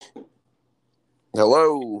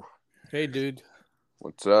Hello. Hey, dude.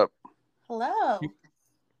 What's up? Hello.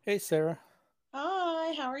 Hey, Sarah.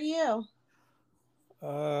 Hi, how are you?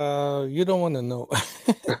 You don't want to know.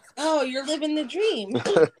 Oh, you're living the dream.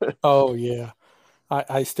 Oh yeah,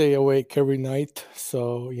 I stay awake every night,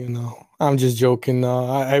 so I'm just joking.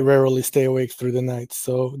 I rarely stay awake through the night,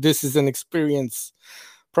 so this is an experience.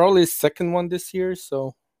 Probably second one this year.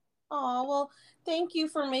 So Oh, well, thank you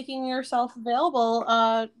for making yourself available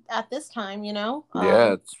at this time.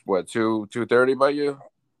 Yeah, it's what, 2:30 by you?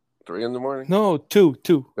 3 in the morning? no, two,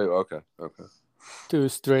 Okay, okay. two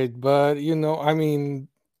straight. But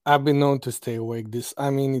I've been known to stay awake. It's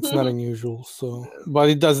not unusual. So, Yeah. but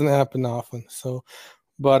it doesn't happen often. So,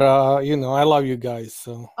 but I love you guys.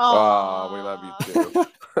 So. We love you Aw.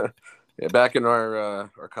 too. Yeah, back in our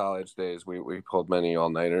college days, we pulled many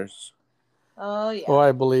all-nighters. Oh Oh, yeah.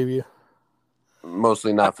 I believe you.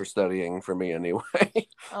 Mostly not for studying, for me anyway.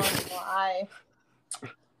 Oh no,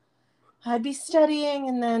 I'd be studying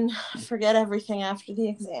and then forget everything after the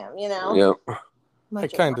exam. Yep. I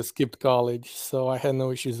Much of kind of skipped college, so I had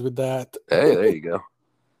no issues with that. Hey, there you go.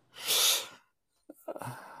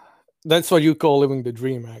 That's what you call living the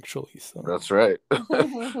dream, actually. So, That's right.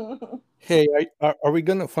 hey, are we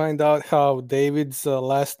gonna find out how David's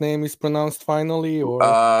last name is pronounced finally, or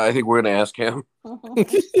I think we're gonna ask him.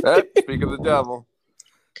 Speak of the devil.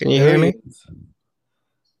 Can you there hear he me? is,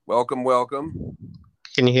 Welcome, welcome.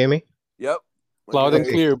 Can you hear me? Yep. We loud and got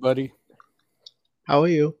Okay. clear, buddy. How are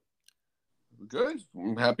you? good.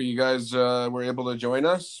 I'm happy you guys were able to join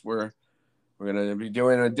us. We're gonna be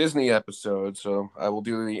doing a Disney episode, so I will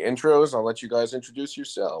do the intros. I'll let you guys introduce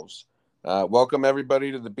yourselves. Welcome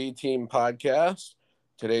everybody to the B Team podcast.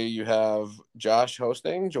 Today you have Josh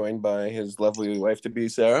hosting, joined by his lovely wife to be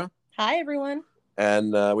Sarah, Hi everyone.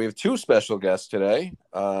 and we have two special guests today.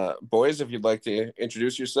 Boys, if you'd like to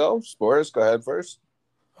introduce yourselves, Boris, go ahead first.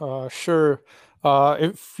 Sure.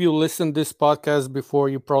 If you listened this podcast before,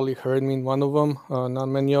 you probably heard me in one of them. Not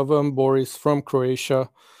many of them. Boris from Croatia.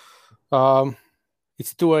 Um,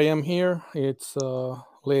 it's 2 a.m. here. It's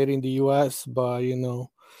late in the U.S., but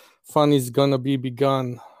fun is gonna be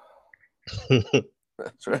begun.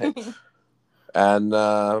 That's right. And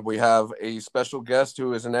we have a special guest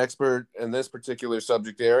who is an expert in this particular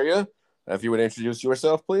subject area. If you would introduce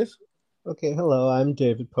yourself, please. Okay, hello, I'm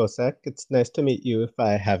David Pousak. It's nice to meet you if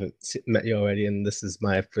I haven't met you already, and this is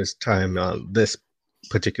my first time on this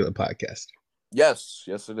particular podcast. Yes,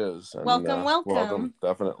 yes, it is. And Welcome, welcome, welcome.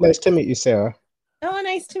 definitely. Nice to meet you, Sarah. Oh,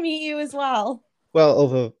 nice to meet you as well.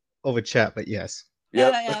 Well, over chat, but yes.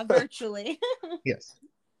 Yep. Yeah, virtually. Yes.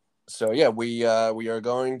 So yeah, we are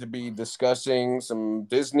going to be discussing some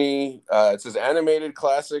Disney. It says animated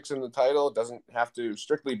classics in the title. It doesn't have to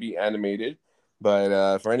strictly be animated,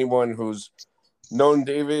 but for anyone who's known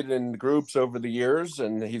David in groups over the years,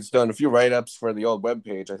 and he's done a few write-ups for the old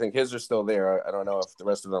webpage. I think his are still there. I don't know if the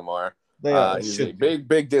rest of them are. They are, He's a should be.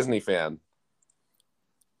 big Disney fan.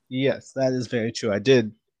 Yes, that is very true. I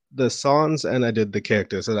did the songs and I did the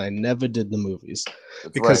characters, and I never did the movies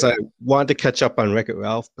That's because right. I wanted to catch up on Wreck-It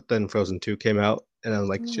Ralph, but then Frozen 2 came out, and I'm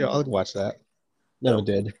like, sure, I'll watch that. Never Yep.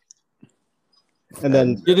 did. And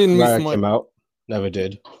then You didn't miss Raya much. came out, never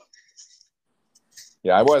did.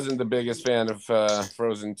 Yeah, I wasn't the biggest fan of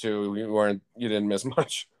Frozen 2. You didn't miss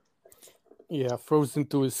much. Yeah, Frozen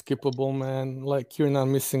 2 is skippable, man. Like, you're not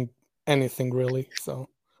missing anything really. So,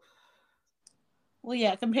 Well,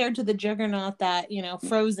 yeah, compared to the juggernaut that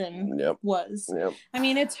Frozen Yep. was. Yep. I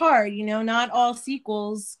mean, it's hard, not all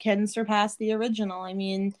sequels can surpass the original. I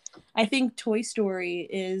mean, I think Toy Story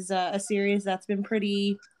is a series that's been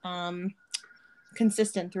pretty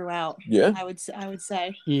consistent throughout. Yeah. I would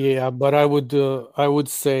say. yeah, but I would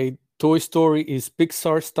say Toy Story is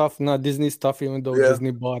Pixar stuff, not Disney stuff, even though Yeah.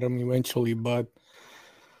 Disney bought them eventually. But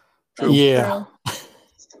True. yeah, True.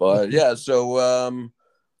 But yeah, so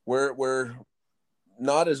we're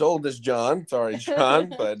not as old as John. Sorry,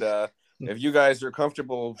 John, but if you guys are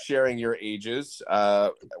comfortable sharing your ages, why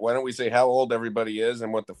don't we say how old everybody is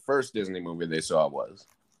and what the first Disney movie they saw was?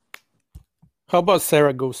 how about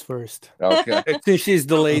Sarah goes first, Okay. since she's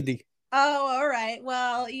the lady? Oh, all right.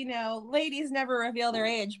 Well, ladies never reveal their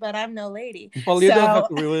age, but I'm no lady. Well, you don't have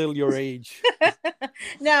So, to reveal your age.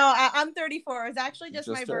 no, I'm 34. It's actually just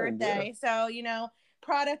my turned, birthday. So,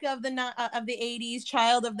 product of the 80s,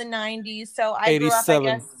 child of the 90s. So I grew up, I 87,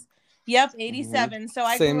 guess. Yep, 87. So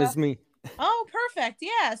I same grew as up. me. Oh, perfect.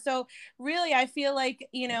 Yeah. So really, I feel like,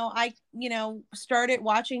 I started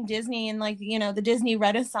watching Disney in the Disney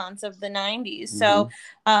Renaissance of the 90s. So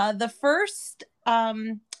the first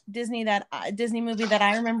Disney movie that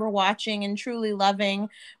I remember watching and truly loving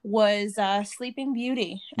was Sleeping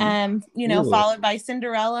Beauty. Followed by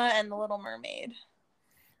Cinderella and The Little Mermaid.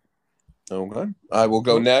 Okay. I will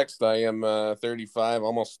go next. I am 35,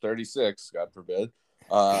 almost 36, God forbid.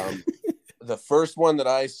 The first one that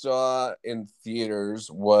I saw in theaters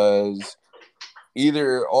was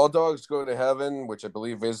either All Dogs Go to Heaven, which I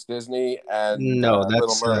believe is Disney, and No, Little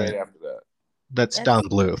that's Mermaid after that. That's Don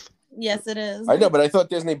Bluth. Yes, it is. I know, but I thought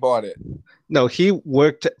Disney bought it. No, he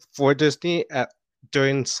worked for Disney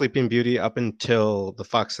during Sleeping Beauty up until The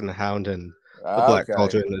Fox and the Hound and The Black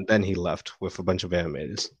Cauldron, and then he left with a bunch of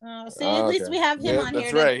animators. At least we have him on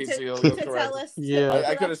that's here right. to tell us. Yeah,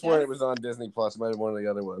 I could have sworn it was on Disney Plus. Might have one of the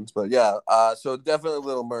other ones, but yeah. So definitely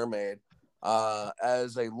Little Mermaid.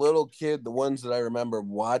 As a little kid, the ones that I remember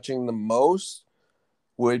watching the most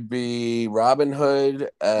would be Robin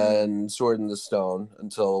Hood and Sword in the Stone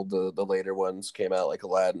until the later ones came out, like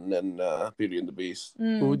Aladdin and Beauty and the Beast.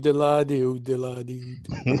 Oodaladi.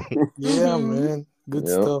 Yeah, man, good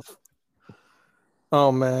stuff.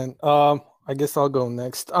 Oh man, I guess I'll go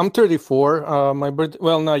next. I'm 34. My birthday,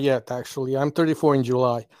 well, not yet actually. I'm 34 in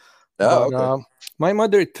July. Okay. My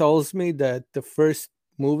mother tells me that the first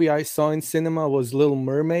movie I saw in cinema was Little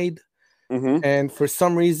Mermaid. And for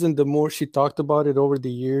some reason, the more she talked about it over the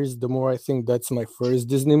years, the more I think that's my first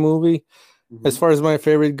Disney movie. As far as my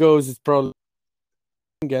favorite goes, it's probably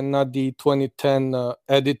and not the 2010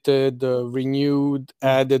 edited, renewed,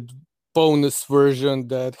 added bonus version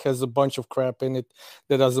that has a bunch of crap in it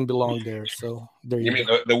that doesn't belong there. So there you mean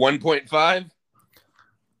go. the 1.5?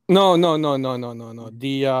 No.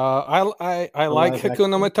 The I like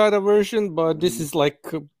Hakuna Matata version, but this is like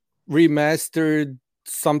remastered.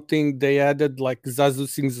 Something they added, like Zazu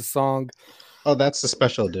sings a song. Oh, that's the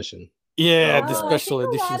special edition. Yeah, the special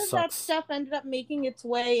edition a lot of sucks. that stuff ended up making its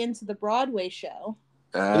way into the Broadway show.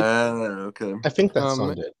 Okay. I think that's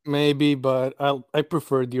on it. Maybe, but I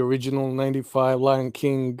prefer the original 95 Lion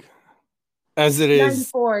King as it is.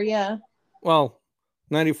 94, yeah. Well,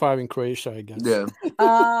 95 in Croatia, I guess. Yeah.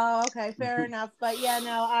 Oh, okay, fair enough. But yeah,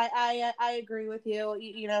 no, I agree with you.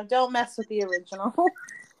 You know, don't mess with the original.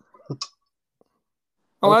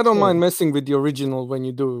 Well, I don't mind messing with the original when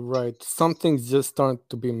you do it right. Some things just aren't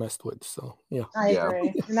to be messed with. So yeah, I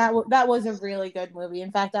agree. And that was a really good movie.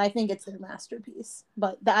 In fact, I think it's a masterpiece.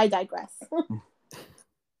 But I digress.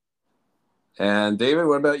 And David,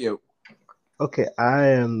 what about you? Okay, I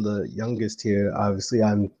am the youngest here. Obviously,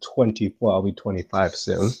 I'm 24. I'll be 25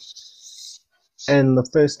 soon. And the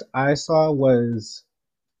first I saw was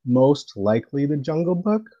most likely The Jungle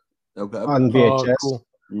Book on VHS. Cool.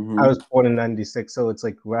 I was born in 96, so it's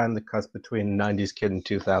like right on the cusp between 90s kid and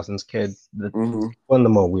 2000s kid. One of the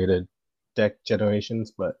more weirded deck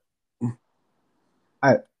generations, but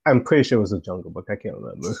I'm pretty sure it was a Jungle Book. I can't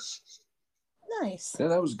remember. Nice. Yeah,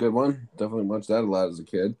 that was a good one. Definitely watched that a lot as a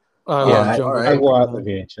kid. I wore out the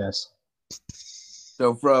VHS.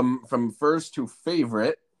 So from first to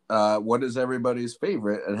favorite, what is everybody's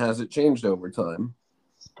favorite, and has it changed over time?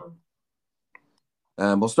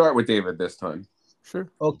 We'll start with David this time. Sure.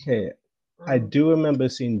 Okay. I do remember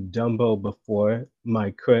seeing Dumbo before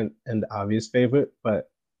my current and obvious favorite,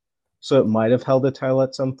 but so it might have held the title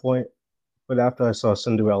at some point. But after I saw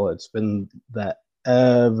Cinderella, it's been that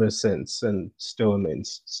ever since and still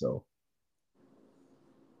remains so.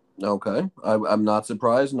 Okay. I'm not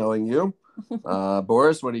surprised knowing you.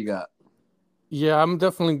 Boris, what do you got? Yeah, I'm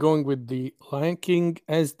definitely going with the Lion King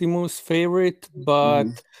as the most favorite, but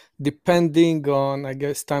depending on, I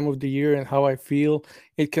guess, time of the year and how I feel,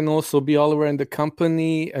 it can also be all around the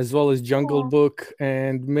company as well as Jungle Book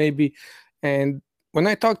and maybe. And when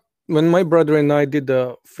my brother and I did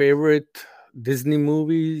the favorite Disney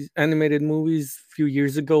movies, animated movies, a few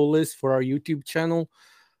years ago list for our YouTube channel,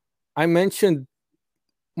 I mentioned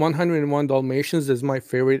 101 Dalmatians as my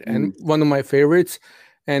favorite and one of my favorites,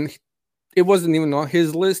 and it wasn't even on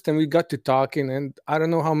his list, and we got to talking, and I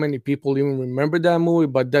don't know how many people even remember that movie,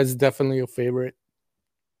 but that's definitely a favorite.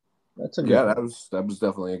 That's a good one. that was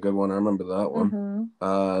definitely a good one. I remember that one.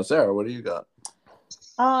 Sarah, what do you got?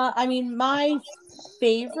 I mean, my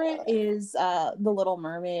favorite is The Little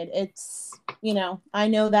Mermaid. It's, you know, I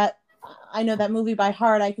know that movie by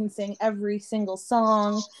heart. I can sing every single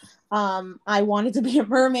song. I wanted to be a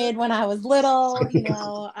mermaid when I was little. You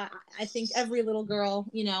know, I think every little girl,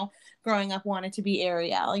 you know, growing up wanted to be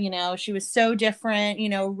Ariel. You know, she was so different. You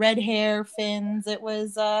know, red hair, fins. It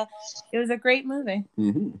was a great movie.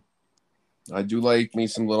 I do like me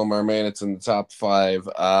some Little Mermaid. It's in the top 5.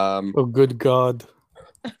 Oh, good God.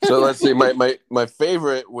 So let's see. My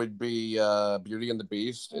favorite would be Beauty and the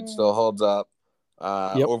Beast. It still holds up.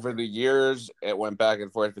 Yep. Over the years, it went back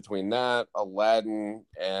and forth between that, Aladdin,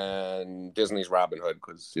 and Disney's Robin Hood,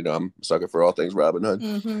 because, I'm a sucker for all things Robin Hood.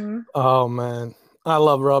 Mm-hmm. Oh man, I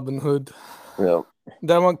love Robin Hood. Yeah.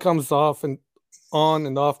 That one comes off and on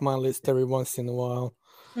and off my list every once in a while.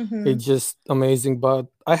 Mm-hmm. It's just amazing. But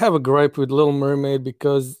I have a gripe with Little Mermaid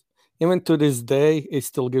because even to this day, it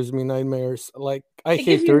still gives me nightmares. Like I It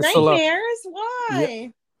gives hate you Ursula. nightmares? Why? Yeah.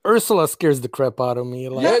 Ursula scares the crap out of me.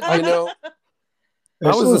 Like Yeah, I was a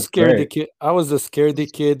Ursula's scaredy great. kid. I was a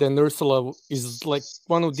scaredy kid, and Ursula is like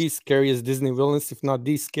one of the scariest Disney villains, if not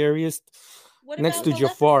the scariest. What Next about to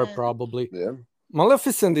Jafar, Maleficent? probably. yeah.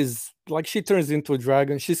 Maleficent is like she turns into a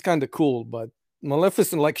dragon. She's kind of cool, but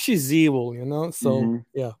Maleficent, like she's evil, So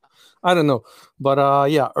yeah, I don't know, but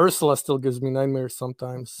yeah, Ursula still gives me nightmares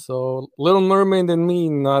sometimes. So Little Mermaid and me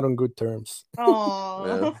not on good terms. Aww.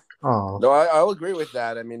 Yeah. Oh, No, I'll agree with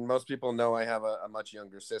that. I mean, most people know I have a much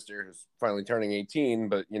younger sister who's finally turning 18,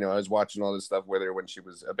 but, I was watching all this stuff with her when she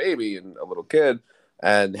was a baby and a little kid,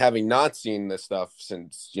 and having not seen this stuff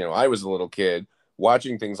since, I was a little kid,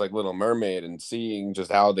 watching things like Little Mermaid and seeing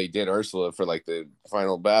just how they did Ursula for like the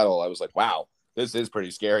final battle, I was like, wow, this is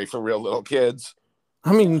pretty scary for real little kids.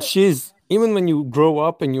 I mean, she's even when you grow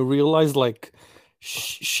up and you realize like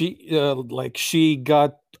she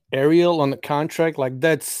got Ariel on a contract,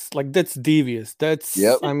 that's devious. That's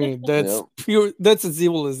Yep. I mean, that's Yep. pure. That's as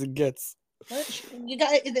evil as it gets. You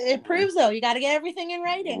got it proves though. You got to get everything in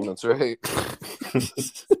writing. That's right.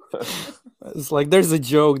 It's like there's a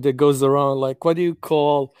joke that goes around like, what do you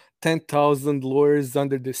call 10,000 lawyers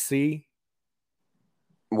under the sea?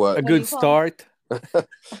 What? A do good you call start.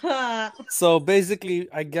 So basically,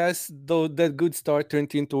 I guess though that good start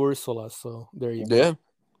turned into Ursula. So there you go. Yeah.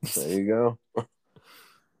 There you go.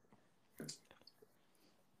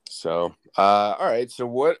 So, all right. So,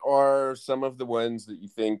 what are some of the ones that you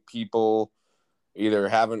think people either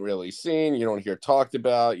haven't really seen, you don't hear talked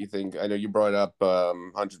about? You think, I know you brought up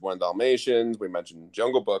 101 Dalmatians. We mentioned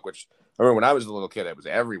Jungle Book, which I remember when I was a little kid, it was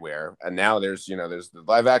everywhere. And now there's the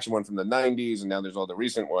live action one from the 90s, and now there's all the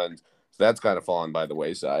recent ones. So that's kind of fallen by the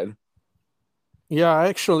wayside. Yeah,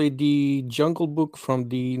 actually, the Jungle Book from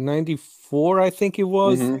the '94, I think it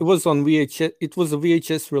was. Mhm. It was on VHS. It was a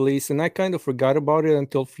VHS release, and I kind of forgot about it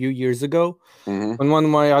until a few years ago, Mhm. when one of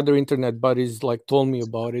my other internet buddies like told me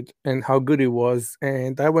about it and how good it was,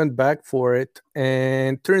 and I went back for it,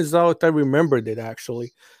 and turns out I remembered it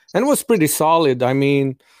actually, and it was pretty solid. I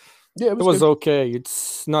mean, Yeah, it was good. okay.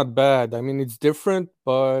 It's not bad. I mean, it's different,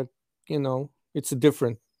 but it's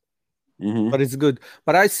different. Mhm. But it's good.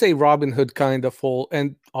 But I say Robin Hood kind of fall,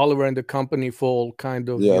 and Oliver and the Company fall kind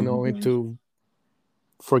of, Yeah. into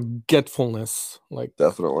forgetfulness. Like,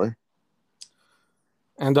 Definitely.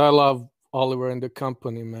 and I love Oliver and the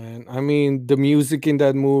Company, man. I mean, the music in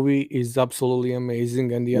that movie is absolutely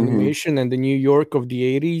amazing, and the animation and the New York of the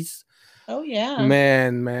 '80s. Oh yeah.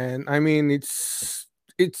 Man. I mean, it's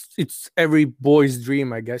every boy's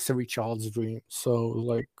dream, I guess, every child's dream. So,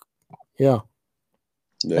 like, yeah.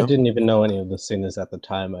 I didn't even know any of the singers at the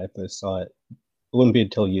time I first saw it. It wouldn't be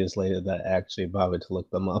until years later that I actually bothered to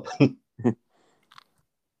look them up.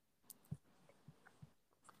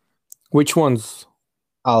 Which ones?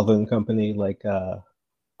 Oliver and Company, like Bette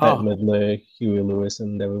Midler, Huey Lewis,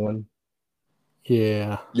 and everyone.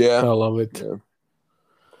 Yeah. Yeah. I love it. Yeah.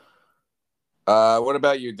 What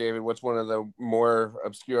about you, David? What's one of the more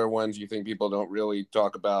obscure ones you think people don't really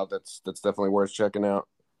talk about that's definitely worth checking out?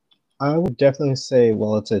 I would definitely say,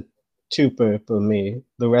 well, it's a twofer for me.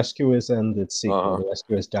 The Rescuers and its sequel, The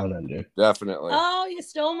Rescuers Down Under. Definitely. Oh, you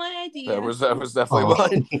stole my idea. That was definitely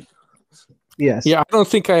mine. Yes. Yeah, I don't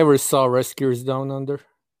think I ever saw Rescuers Down Under.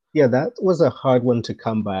 Yeah, that was a hard one to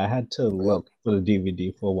come by. I had to look for the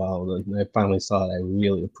DVD for a while, and I finally saw it. I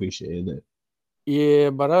really appreciated it. Yeah,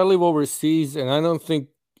 but I live overseas, and I don't think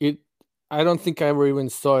I ever even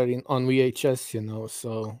saw it on VHS.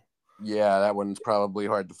 So yeah, that one's probably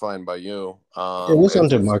hard to find by you. It was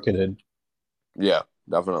undermarketed. Yeah,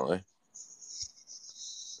 definitely.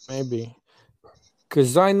 Maybe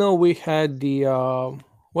because I know we had the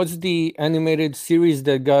what's the animated series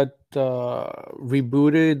that got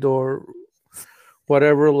rebooted or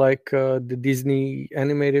whatever, like the Disney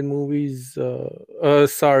animated movies.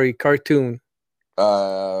 Sorry, cartoon.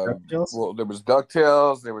 DuckTales? Well, there was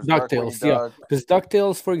DuckTales. There was DuckTales, yeah. Because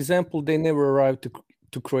DuckTales, for example, they never arrived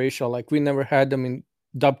to Croatia. Like we never had them in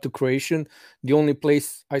dubbed to Croatian. The only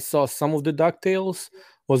place I saw some of the DuckTales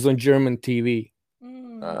was on German TV.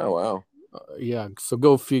 Oh wow. Yeah, so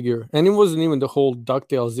go figure. And it wasn't even the whole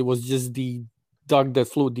DuckTales. It was just the duck that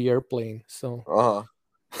flew the airplane. So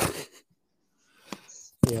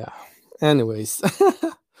yeah. Anyways,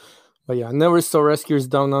 But yeah, I never saw Rescuers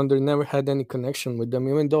Down Under. Never had any connection with them.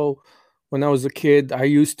 Even though when I was a kid, I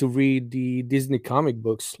used to read the Disney comic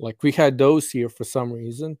books. Like we had those here for some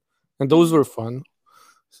reason, and those were fun.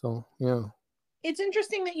 So yeah. It's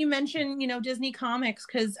interesting that you mentioned, Disney comics,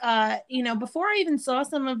 because, before I even saw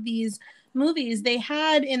some of these movies, they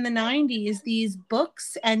had in the 90s these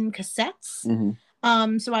books and cassettes.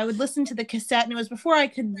 So I would listen to the cassette, and it was before I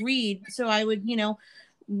could read. So I would,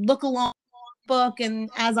 look along the book, and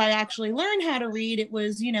as I actually learned how to read, it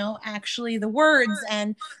was, actually the words.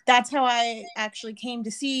 And that's how I actually came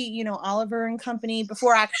to see, Oliver and Company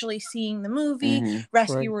before actually seeing the movie,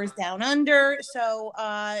 Rescuers Down Under. So,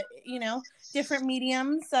 different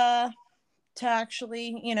mediums to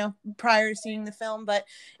actually, prior to seeing the film, but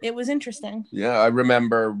it was interesting. Yeah, I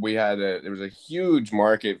remember there was a huge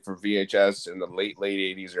market for VHS in the late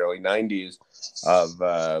 80s, early 90s of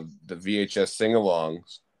the VHS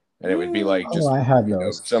sing-alongs. And it would be like just I had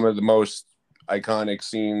those. some of the most iconic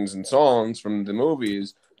scenes and songs from the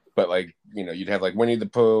movies. But like, you'd have like Winnie the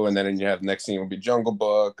Pooh, and then you'd have the next scene would be Jungle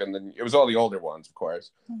Book, and then it was all the older ones, of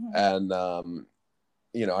course. And I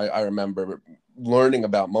remember learning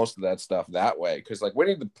about most of that stuff that way, because like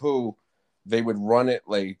Winnie the Pooh, they would run it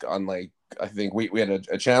like on like, I think we had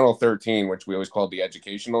a channel 13, which we always called the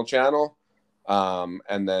educational channel.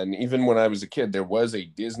 And then even when I was a kid, there was a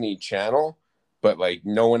Disney Channel, but like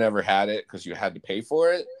no one ever had it because you had to pay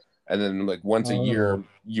for it. And then like once a year,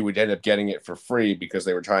 you would end up getting it for free because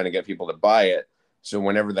they were trying to get people to buy it. So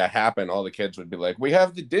whenever that happened, all the kids would be like, "We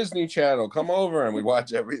have the Disney Channel, come over," and we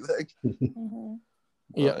watch everything.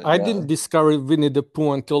 Yeah, I didn't discover Winnie the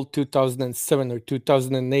Pooh until 2007 or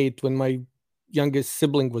 2008 when my youngest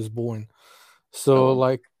sibling was born. So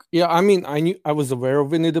like, yeah, I mean, I was aware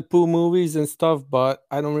of Winnie the Pooh movies and stuff, but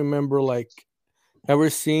I don't remember like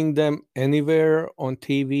ever seeing them anywhere on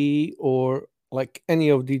TV or like any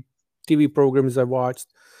of the TV programs I watched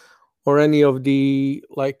or any of the,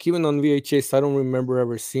 like, even on VHS, I don't remember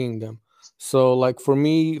ever seeing them. So like for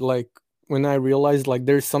me, like when I realized like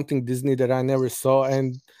there's something Disney that I never saw,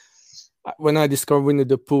 and when I discovered Winnie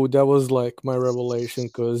the Pooh, that was like my revelation,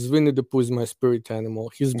 because Winnie the Pooh is my spirit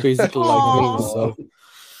animal. He's basically like me, so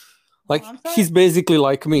like he's basically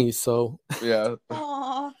like me, so yeah.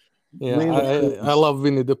 Yeah, I love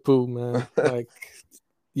Winnie the Pooh, man. Like,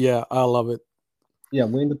 yeah, I love it. Yeah,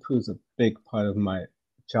 Winnie the Pooh is a big part of my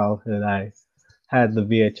childhood. I had the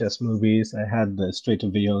VHS movies, I had the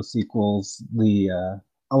straight-to-video sequels,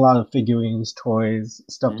 a lot of figurines, toys,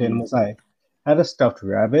 stuffed animals. I had a stuffed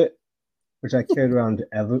rabbit, which I carried around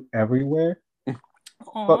everywhere.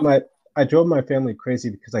 But I drove my family crazy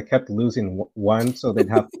because I kept losing one, so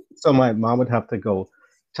my mom would have to go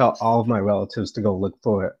tell all of my relatives to go look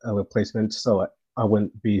for a replacement, so I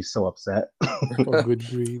wouldn't be so upset. For good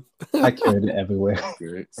grief. I carried it everywhere.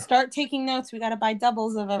 Start taking notes. We got to buy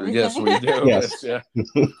doubles of everything. Yes, we do. Yes. Yeah.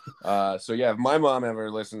 So yeah, if my mom ever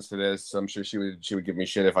listens to this, I'm sure she would give me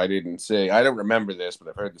shit if I didn't say. I don't remember this, but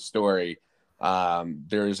I've heard the story.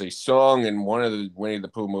 There is a song in one of the Winnie the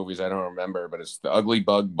Pooh movies, I don't remember, but it's the Ugly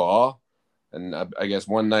Bug Ball. And I guess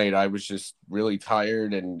one night I was just really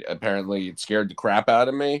tired, and apparently it scared the crap out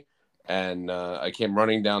of me. And I came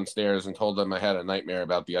running downstairs and told them I had a nightmare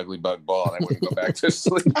about the ugly bug ball, and I wouldn't go back to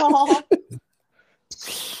sleep.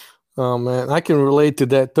 Oh man, I can relate to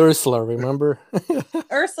that. Ursula, remember?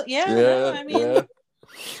 Ursula, yeah.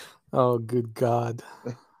 Oh, good God.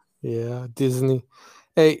 Yeah, Disney.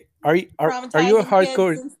 Hey, are you a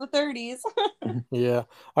hardcore since the 30s? Yeah.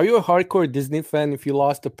 Are you a hardcore Disney fan if you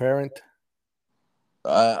lost a parent?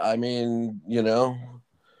 I mean,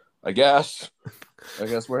 I guess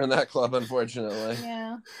we're in that club, unfortunately.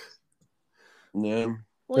 Yeah. Yeah.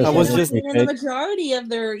 Well, I was just in the majority of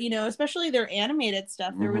their, especially their animated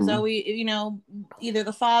stuff, there was always, either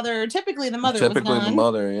the father or typically the mother was gone. The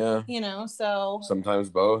mother, yeah. So sometimes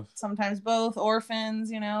both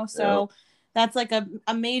orphans, so that's like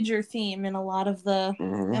a major theme in a lot of the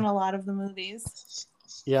movies.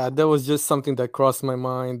 Yeah, that was just something that crossed my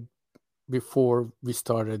mind before we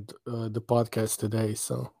started the podcast today.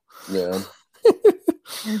 So yeah.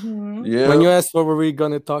 Yeah. When you asked what were we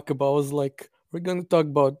gonna talk about, I was like, we're gonna talk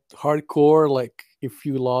about hardcore, like if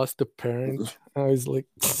you lost a parent. I was like,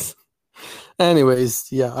 anyways,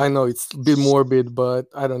 yeah, I know it's a bit morbid, but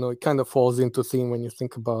I don't know, it kind of falls into theme when you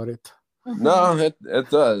think about it. No, it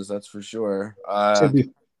does, that's for sure. To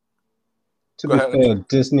be fair,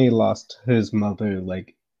 Disney lost his mother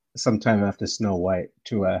like sometime after Snow White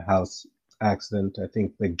to a house accident. I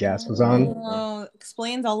think the gas was on. Oh,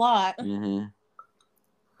 explains a lot.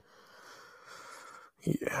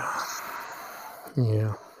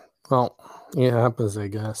 Yeah. Well, it happens, I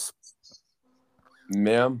guess.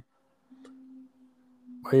 Ma'am.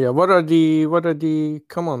 Yeah,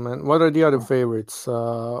 come on, man, what are the other favorites,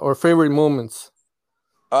 or favorite moments?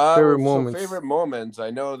 Favorite So moments. favorite moments. I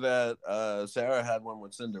know that Sarah had one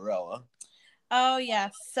with Cinderella. Oh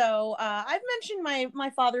yes. So I've mentioned my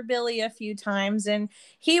father Billy a few times, and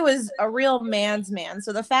he was a real man's man.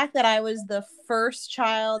 So the fact that I was the first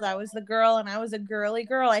child, I was the girl, and I was a girly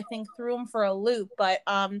girl, I think threw him for a loop. But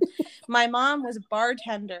my mom was a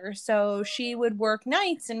bartender, so she would work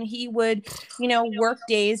nights, and he would, work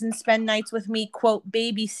days and spend nights with me, quote,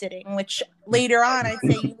 babysitting. Which later on I'd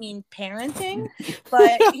say you mean parenting,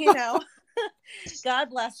 but God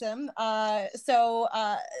bless him. So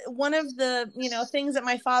one of the things that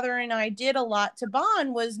my father and I did a lot to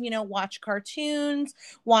bond was watch cartoons,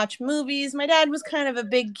 watch movies. My dad was kind of a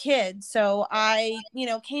big kid, so I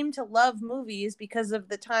came to love movies because of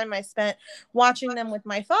the time I spent watching them with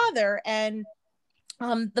my father. And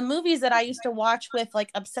the movies that I used to watch with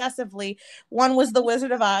like obsessively, one was The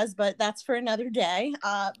Wizard of Oz, but that's for another day.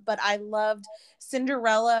 But I loved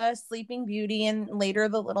Cinderella, Sleeping Beauty, and later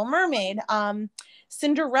The Little Mermaid.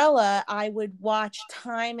 Cinderella, I would watch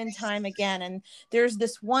time and time again. And there's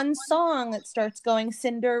this one song that starts going,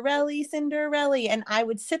 Cinderella, Cinderella, and I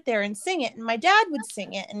would sit there and sing it, and my dad would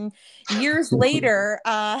sing it. And years later,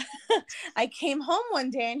 I came home one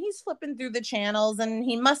day and he's flipping through the channels, and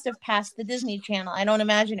he must have passed the Disney Channel. I don't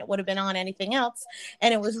imagine it would have been on anything else.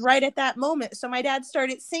 And it was right at that moment. So my dad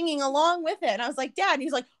started singing along with it. And I was like, Dad. And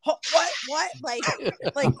he's like, what? Like,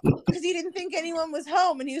 because he didn't think anyone was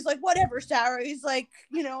home. And he was like, whatever, Sarah. He's like,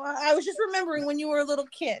 I was just remembering when you were a little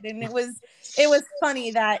kid. And it was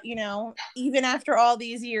funny that, even after all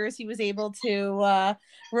these years, he was able to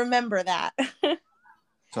remember that.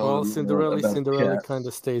 Well, Cinderella Cat. kind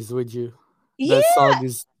of stays with you. Yeah. That song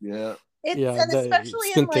is Yeah. And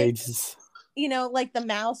especially in like, contagious. Like the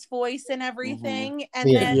mouse voice and everything. Mm-hmm.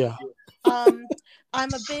 And Yeah.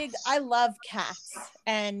 then I love cats,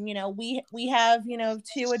 and we have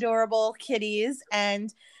two adorable kitties,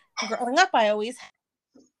 and growing up I always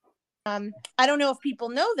I don't know if people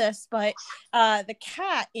know this, but the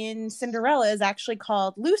cat in Cinderella is actually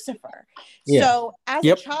called Lucifer. Yeah. So as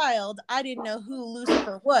a child, I didn't know who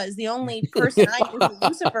Lucifer was. The only person I knew who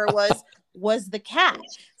Lucifer was the cat.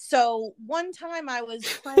 So one time I was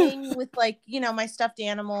playing with my stuffed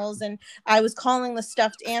animals, and I was calling the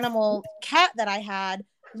stuffed animal cat that I had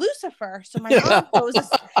Lucifer. So my mom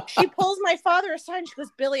she pulls my father aside and she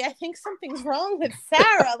goes, Billy, I think something's wrong with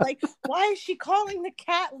Sarah. Like, why is she calling the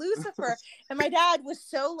cat Lucifer? And my dad was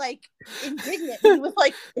so indignant. He was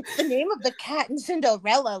like, it's the name of the cat in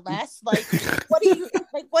Cinderella, Les. Like, what are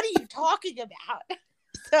you talking about?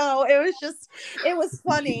 So it was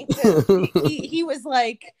funny. He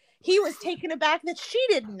was taken aback that she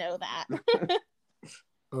didn't know that.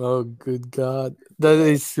 Oh, good God. That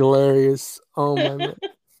is hilarious. Oh, my man.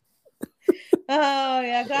 Oh,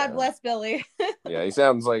 yeah. God bless Billy. Yeah, he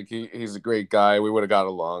sounds like he's a great guy. We would have got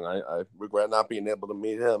along. I regret not being able to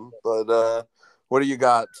meet him. But what do you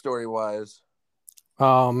got story-wise?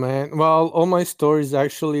 Oh, man. Well, all my stories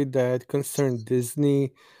actually that concern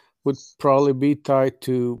Disney would probably be tied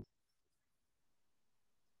to...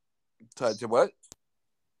 Tied to what?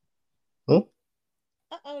 Huh?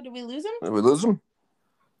 Uh-oh, did we lose him? Did we lose him?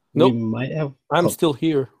 Nope. We might have. I'm still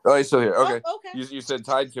here. Oh, he's still here. Okay. Oh, okay. You said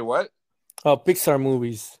tied to what? Pixar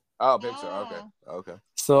movies. Oh, Pixar. Okay.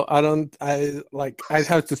 So I'd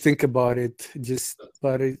have to think about it.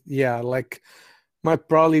 Might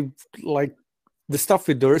probably the stuff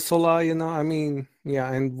with Ursula, I mean,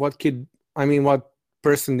 yeah, and what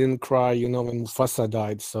person didn't cry, when Mufasa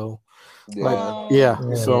died? So,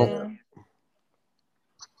 so.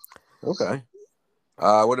 Okay.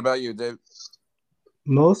 What about you, Dave?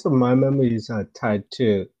 Most of my memories are tied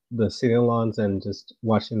to the sing-alongs and just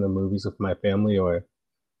watching the movies with my family, or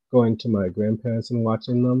going to my grandparents and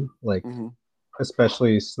watching them,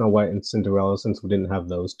 especially Snow White and Cinderella, since we didn't have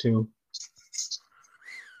those two.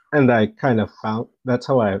 And I kind of that's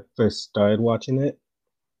how I first started watching it.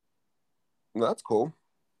 That's cool.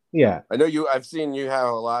 Yeah. I know I've seen you have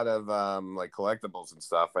a lot of collectibles and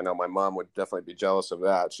stuff. I know my mom would definitely be jealous of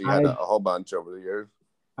that. She had a whole bunch over the years.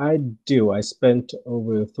 I do. I spent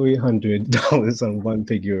over $300 on one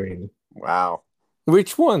figurine. Wow.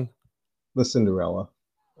 Which one? The Cinderella.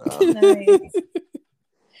 Nice.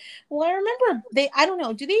 Well, I remember I don't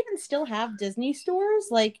know, do they even still have Disney stores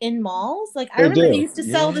in malls? I remember they used to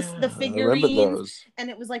sell the figurines, and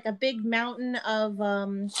it was a big mountain of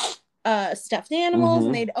stuffed animals,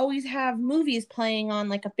 and they'd always have movies playing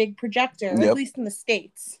on a big projector, at least in the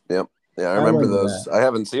States. Yep. Yeah, I remember those. That. I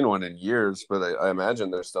haven't seen one in years, but I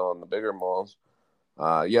imagine they're still in the bigger malls.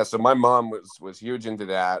 Yeah, so my mom was huge into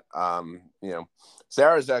that.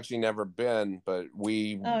 Sarah's actually never been, but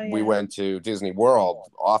we went to Disney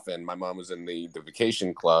World often. My mom was in the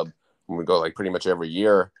vacation club, and we go like pretty much every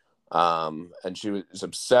year. And she was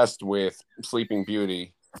obsessed with Sleeping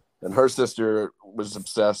Beauty, and her sister was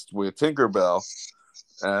obsessed with Tinkerbell.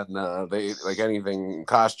 And they like anything,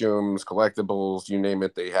 costumes, collectibles, you name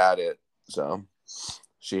it, they had it. So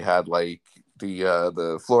she had like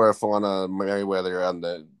the flora fauna Merryweather on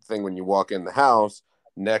the thing when you walk in the house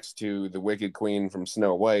next to the Wicked Queen from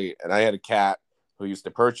Snow White. And I had a cat who used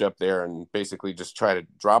to perch up there and basically just try to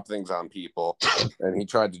drop things on people. And he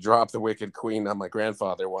tried to drop the Wicked Queen on my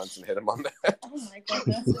grandfather once and hit him on the head. Oh my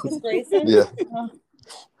goodness, is this Grayson? Yeah. Oh.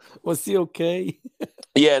 Was he okay?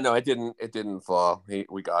 Yeah, no, it didn't fall.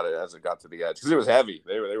 We got it as it got to the edge because it was heavy.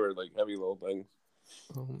 They were like heavy little things.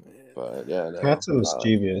 Oh man. But yeah, no. Cats are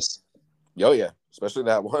mischievous. Oh yeah, especially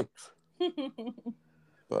that one.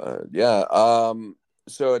 But yeah,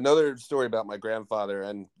 so another story about my grandfather,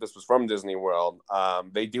 and this was from Disney World.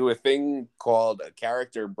 They do a thing called a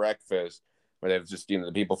character breakfast, where they have just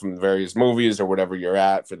the people from the various movies or whatever you're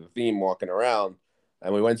at for the theme walking around.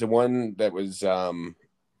 And we went to one that was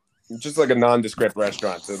just like a nondescript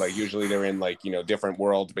restaurant. So like usually they're in like different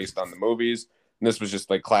worlds based on the movies. And this was just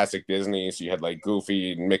like classic Disney. So you had like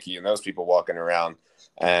Goofy and Mickey and those people walking around.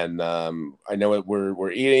 And I know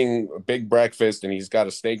we're eating a big breakfast, and he's got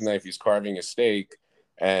a steak knife. He's carving a steak,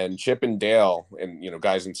 and Chip and Dale and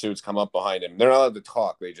guys in suits come up behind him. They're not allowed to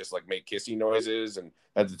talk. They just like make kissy noises. And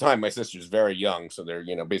at the time, my sister's very young, so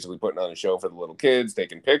they're basically putting on a show for the little kids,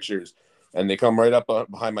 taking pictures. And they come right up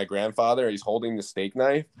behind my grandfather. He's holding the steak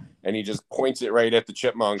knife, and he just points it right at the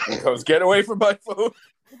chipmunk and goes, "Get away from my food."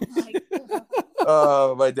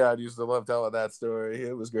 Oh, my dad used to love telling that story.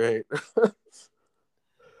 It was great.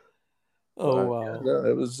 Oh wow. No,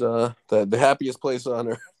 it was the happiest place on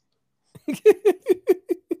earth.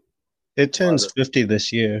 It turns 50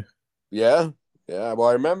 this year. Yeah. Well,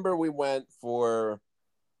 I remember we went for,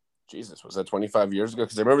 Jesus, was that 25 years ago?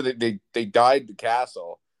 Because I remember they dyed the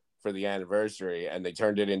castle for the anniversary, and they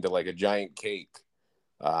turned it into like a giant cake.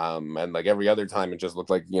 And like every other time, it just looked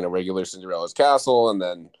like regular Cinderella's castle, and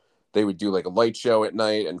then they would do like a light show at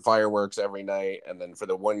night and fireworks every night. And then for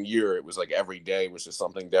the 1 year, it was like every day was just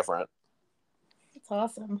something different. That's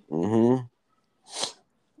awesome. Mm-hmm.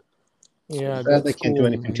 Yeah, Glad they that's can't cool, do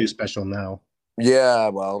anything man. too special now. Yeah,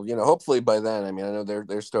 well, hopefully by then. I mean, I know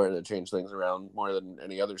they're starting to change things around more than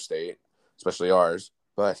any other state, especially ours.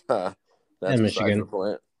 But that's And besides Michigan. the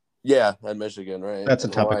point. Yeah, and Michigan, right? That's a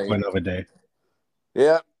And topic Hawaii. for another day.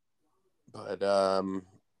 Yeah, but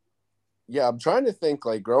yeah, I'm trying to think.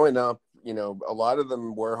 Like growing up, a lot of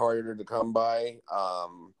them were harder to come by.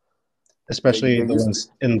 Especially they the used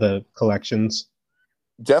ones in the collections.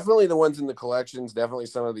 Definitely the ones in the collections, definitely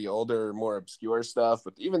some of the older, more obscure stuff,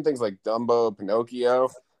 but even things like Dumbo,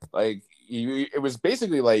 Pinocchio, like it was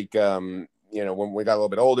basically like, when we got a little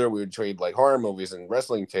bit older, we would trade like horror movies and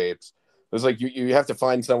wrestling tapes. It was like you have to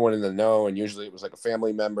find someone in the know, and usually it was like a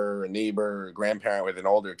family member, a neighbor, a grandparent with an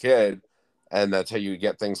older kid. And that's how you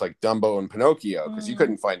get things like Dumbo and Pinocchio, because you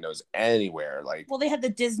couldn't find those anywhere. Like, well, they had the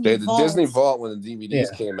Disney they had the Vault. Disney Vault when the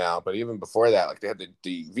DVDs came out, but even before that, like they had the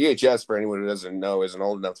VHS. For anyone who doesn't know, isn't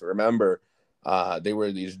old enough to remember, they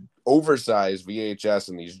were these oversized VHS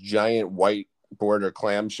and these giant white border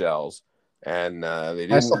clamshells, and they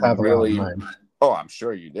I still didn't have really. a lot of mine. Oh, I'm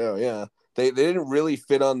sure you do. Yeah, they didn't really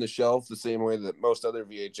fit on the shelf the same way that most other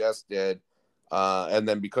VHS did. And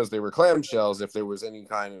then because they were clamshells, if there was any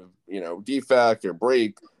kind of defect or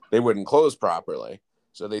break, they wouldn't close properly.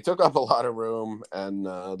 So they took up a lot of room, and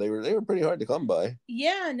they were pretty hard to come by.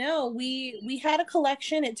 Yeah, no, we had a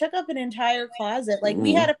collection. It took up an entire closet. Like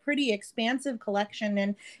we had a pretty expansive collection,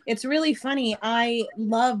 and it's really funny. I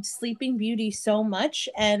loved Sleeping Beauty so much,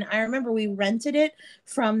 and I remember we rented it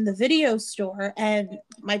from the video store, and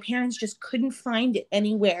my parents just couldn't find it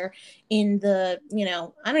anywhere in the,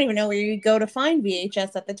 I don't even know where you go to find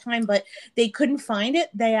VHS at the time, but they couldn't find it.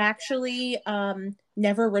 They actually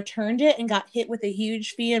never returned it and got hit with a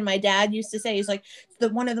huge fee. And my dad used to say, he's like,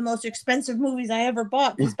 one of the most expensive movies I ever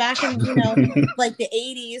bought, because back in like the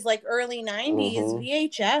 80s, like early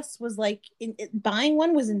 90s, VHS was like buying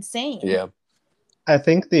one was insane. Yeah, I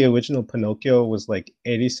think the original Pinocchio was like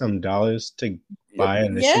 $80 to buy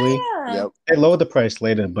initially. Yeah. They lowered the price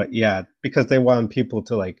later, but yeah, because they wanted people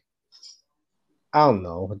to like, I don't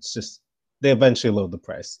know, it's just they eventually lowered the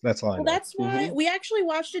price. That's all I Well, know. that's why we actually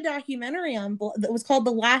watched a documentary that was called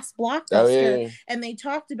The Last Blockbuster, Oh, yeah. and they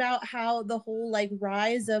talked about how the whole like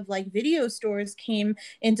rise of like video stores came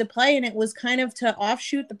into play, and it was kind of to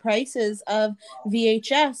offshoot the prices of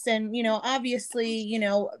VHS, and obviously,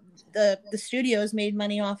 the studios made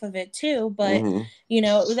money off of it too, but Mhm. it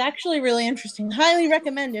was actually really interesting. Highly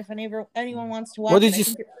recommend if anyone wants to watch What it. did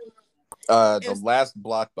you? The Last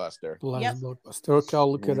Blockbuster. Last Blockbuster. Okay,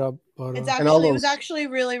 I'll look it up. But, It's And all actually it was those- actually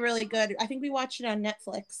really, really good. I think we watched it on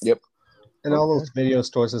Netflix. Yep. And all those video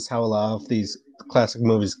stores is how a lot of these classic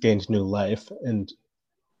movies gained new life and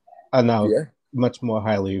are now Yeah. much more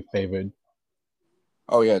highly favored.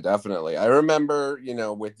 Oh yeah, definitely. I remember,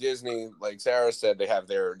 with Disney, like Sarah said, they have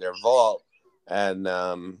their vault, and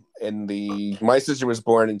my sister was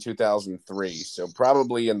born in 2003, so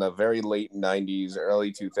probably in the very late 90s,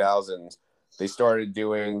 early 2000s, they started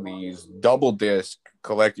doing these double disc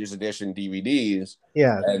collector's edition DVDs.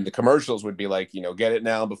 Yeah. And the commercials would be like, get it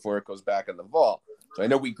now before it goes back in the vault. So I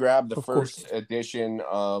know we grabbed the Of first course. edition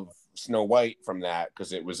of Snow White from that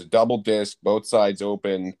because it was a double disc, both sides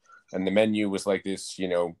open, and the menu was like this,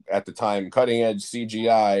 at the time, cutting edge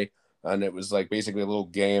CGI, and it was like basically a little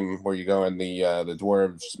game where you go in the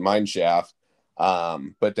dwarves' mine shaft.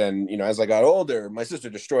 But then, as I got older, my sister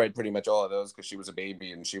destroyed pretty much all of those because she was a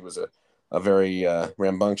baby and she was a very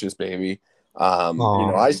rambunctious baby.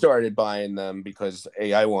 I started buying them because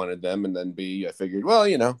A, I wanted them, and then B, I figured, well,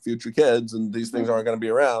 future kids and these things aren't going to be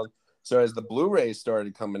around. So as the Blu-rays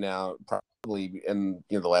started coming out, probably in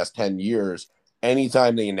the last 10 years,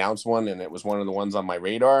 anytime they announced one and it was one of the ones on my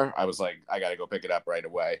radar, I was like, I got to go pick it up right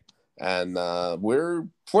away. And we're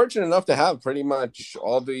fortunate enough to have pretty much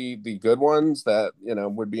all the good ones that,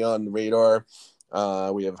 would be on the radar.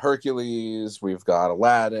 We have Hercules, we've got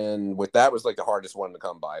Aladdin. That was like the hardest one to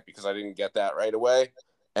come by because I didn't get that right away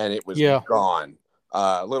and it was gone.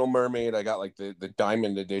 Little Mermaid, I got like the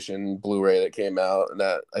Diamond Edition Blu-ray that came out, and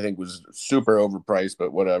that I think was super overpriced,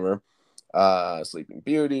 but whatever. Sleeping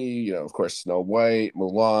Beauty, of course, Snow White,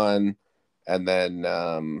 Mulan, and then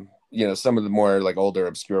some of the more like older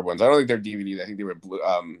obscure ones. I don't think they're DVD. I think they were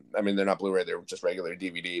they're not Blu-ray, they're just regular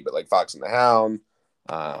DVD, but like Fox and the Hound,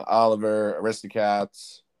 Oliver,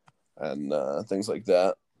 Aristocats, and things like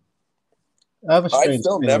that. I've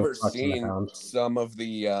still never seen some of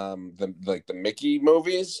the Mickey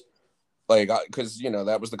movies, like because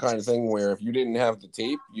that was the kind of thing where if you didn't have the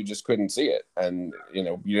tape, you just couldn't see it, and you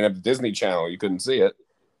didn't have the Disney Channel, you couldn't see it.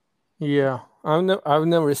 Yeah, I've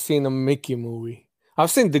never seen a Mickey movie.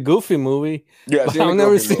 I've seen the Goofy movie, Yeah, but I've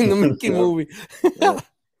never seen the Mickey Yeah. movie. Yeah.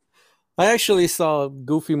 I actually saw a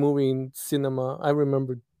Goofy movie in cinema. I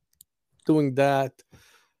remember doing that.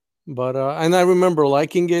 But and I remember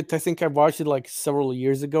liking it. I think I watched it like several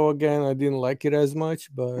years ago again. I didn't like it as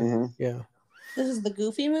much, but yeah. This is the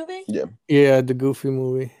Goofy movie? Yeah. Yeah, the Goofy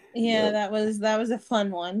movie. Yeah, that was a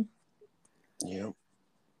fun one. Yeah.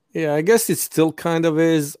 Yeah, I guess it still kind of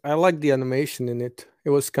is. I like the animation in it.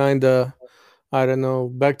 It was kind of, I don't know,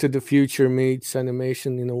 Back to the Future meets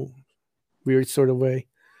animation in a weird sort of way.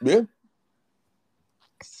 Yeah.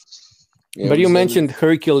 But you mentioned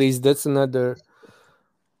Hercules. That's another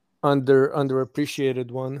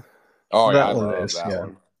underappreciated one. Oh, That yeah, I one love is, that yeah.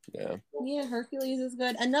 one. Yeah. Yeah, Hercules is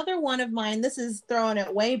good. Another one of mine, this is throwing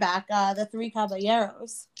it way back, the Three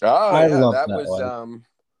Caballeros. Oh, I yeah, love that that was one.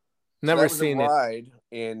 Never that was seen a it. ride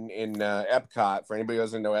in Epcot. For anybody who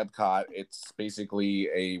doesn't know Epcot, it's basically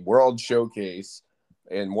a world showcase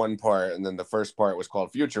in one part, and then the first part was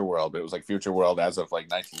called Future World. But it was like Future World as of like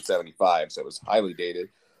 1975, so it was highly dated.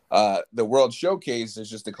 The World Showcase is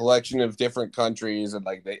just a collection of different countries, and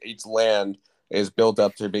like each land is built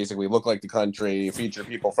up to basically look like the country, feature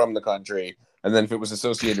people from the country, and then if it was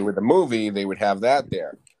associated with a movie, they would have that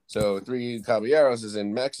there. So Three Caballeros is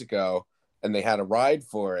in Mexico, and they had a ride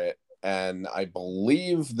for it, and I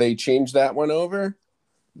believe they changed that one over.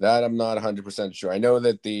 That I'm not 100% sure. I know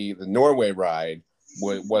that the Norway ride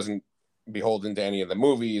wasn't beholden to any of the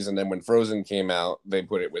movies, and then when Frozen came out, they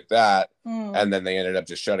put it with that, and then they ended up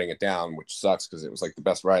just shutting it down, which sucks because it was like the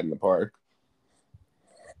best ride in the park.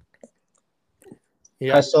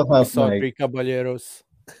 Yeah, I still have saw my Three Caballeros.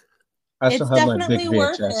 I still It's have my big definitely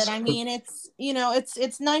worth VHS. it. I mean, it's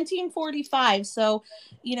 1945, so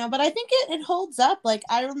but I think it holds up. Like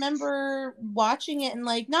I remember watching it and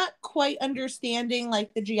like not quite understanding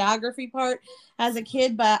like the geography part as a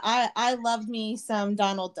kid, but I loved me some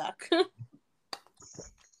Donald Duck.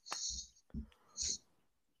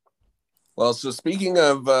 Well, so speaking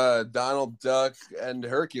of Donald Duck and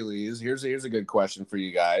Hercules, here's a good question for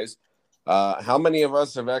you guys. How many of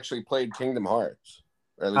us have actually played Kingdom Hearts?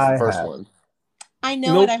 Or at least the I first have. one? I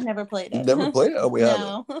know it. Nope. I've never played it. Never played it? Oh, we have it.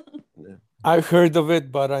 No. Yeah. I've heard of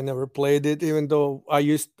it, but I never played it. I've heard of it, but I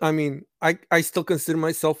never played it, even though I still consider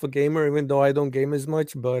myself a gamer, even though I don't game as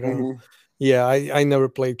much, but yeah, I never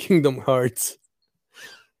played Kingdom Hearts.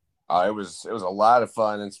 It was a lot of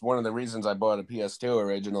fun. It's one of the reasons I bought a PS2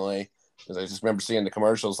 originally, because I just remember seeing the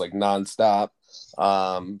commercials like nonstop.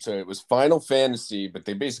 So it was Final Fantasy, but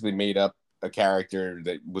they basically made up a character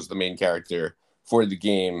that was the main character for the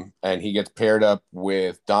game, and he gets paired up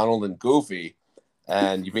with Donald and Goofy,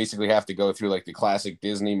 and you basically have to go through like the classic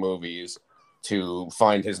Disney movies to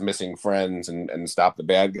find his missing friends and stop the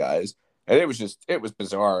bad guys. And it was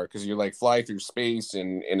bizarre because you like fly through space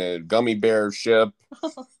in a gummy bear ship,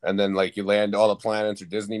 and then like you land all the planets or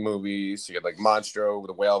Disney movies. You had like Monstro,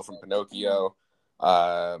 the whale from Pinocchio.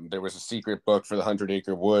 There was a secret book for the 100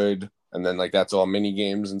 Acre Wood, and then like that's all mini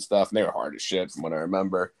games and stuff. And they were hard as shit from what I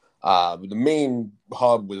remember. But the main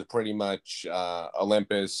hub was pretty much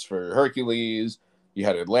Olympus for Hercules. You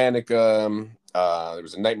had Atlantica. There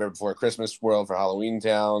was a Nightmare Before Christmas world for Halloween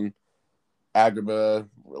Town. Agrabah,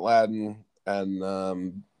 Aladdin,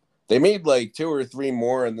 and they made like 2 or 3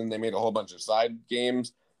 more, and then they made a whole bunch of side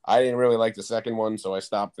games. I didn't really like the second one, so I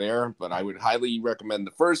stopped there, but I would highly recommend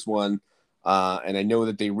the first one. And I know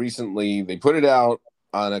that they put it out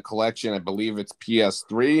on a collection. I believe it's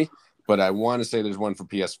PS3, but I want to say there's one for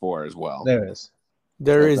PS4 as well.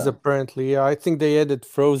 There is apparently. Yeah, I think they added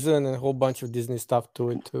Frozen and a whole bunch of Disney stuff to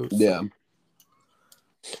it too. So. Yeah.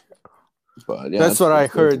 But yeah, that's what I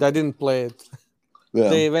heard. I didn't play it. Yeah.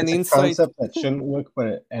 They have an insight. Concept that shouldn't work, but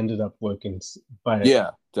it ended up working.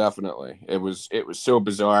 Yeah, definitely. It was so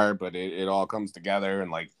bizarre, but it all comes together, and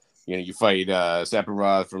like you fight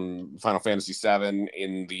Sephiroth from Final Fantasy VII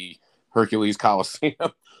in the Hercules Coliseum.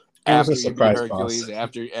 After you beat Hercules,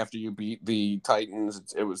 after you beat the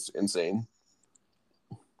Titans, it was insane.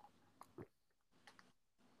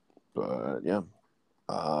 But yeah,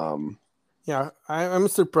 yeah, I'm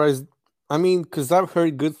surprised. I mean, because I've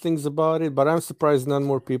heard good things about it, but I'm surprised none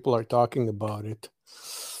more people are talking about it.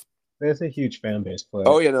 There's a huge fan base for it.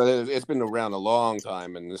 Oh, yeah, no, it's been around a long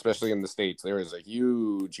time, and especially in the States, there is a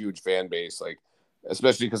huge fan base, like,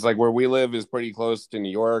 especially because, like, where we live is pretty close to New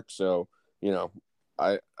York, so,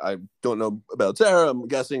 I don't know about Sarah, I'm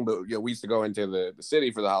guessing, but, we used to go into the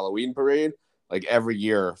city for the Halloween parade. Like, every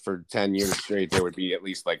year for 10 years straight, there would be at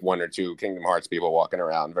least, like, 1 or 2 Kingdom Hearts people walking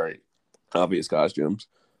around, very obvious costumes.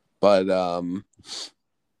 But all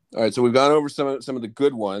right, so we've gone over some of the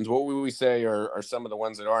good ones. What would we say are some of the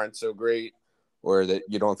ones that aren't so great, or that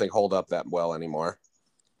you don't think hold up that well anymore?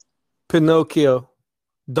 Pinocchio,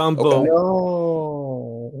 Dumbo, Okay.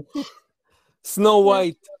 No, Snow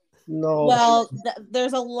White. No. Well,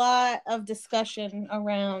 there's a lot of discussion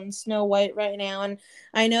around Snow White right now, and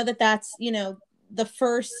I know that's the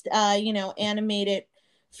first animated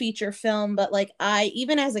feature film, but like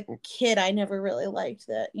even as a kid I never really liked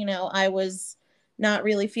that. I was not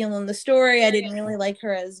really feeling the story. I didn't really like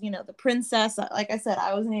her as the princess. Like I said,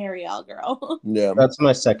 I was an Ariel girl. Yeah, that's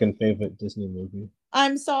my second favorite Disney movie.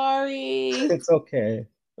 I'm sorry. It's okay.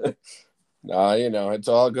 No, it's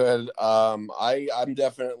all good. I'm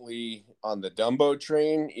definitely on the Dumbo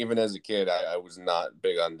train. Even as a kid, I was not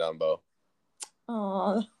big on Dumbo.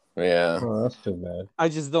 Oh. Yeah. Oh, that's too bad. I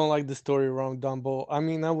just don't like the story around Dumbo. I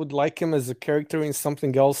mean, I would like him as a character in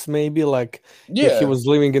something else, maybe like if he was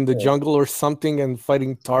living in the jungle or something and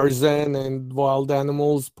fighting Tarzan and wild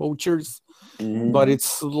animals, poachers. Mm-hmm. But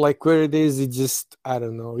it's like where it is, it just, I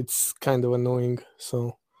don't know, it's kind of annoying.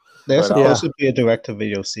 So there's supposed to be a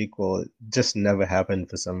direct-to-video sequel. It just never happened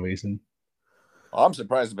for some reason. I'm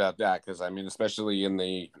surprised about that because, I mean, especially in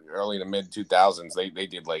the early to mid 2000s, they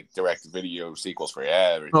did like direct video sequels for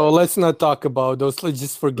everything. Oh, let's not talk about those. Let's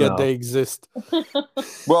just forget they exist.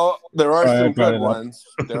 Well, there are some good ones.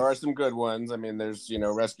 There are some good ones. I mean, there's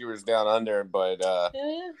Rescuers Down Under, but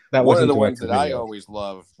one of the ones that I always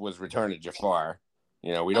loved was Return of Jafar.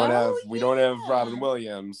 We don't have Robin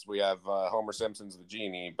Williams. We have Homer Simpson's the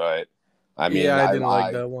genie, but I mean, I didn't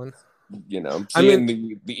like that one. Seeing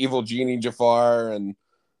the evil genie Jafar and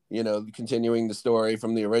continuing the story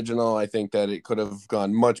from the original, I think that it could have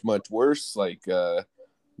gone much worse, like the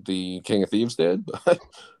King of Thieves did. But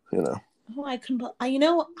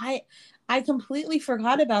I completely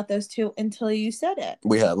forgot about those two until you said it.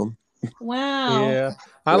 We have them. Wow. Yeah,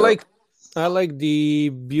 I like the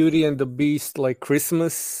Beauty and the Beast, like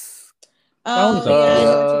Christmas.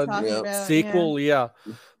 Sequel. Yeah.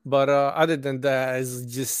 But other than that, it's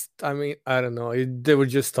just, I mean, I don't know. They were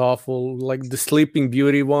just awful. Like the Sleeping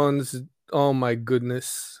Beauty ones. Oh my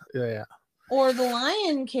goodness. Yeah. Or the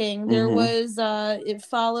Lion King. There was, it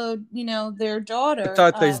followed, their daughter. I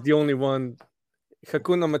thought that's the only one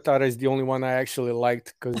Hakuna Matata is the only one I actually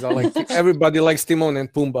liked because I like everybody likes Timon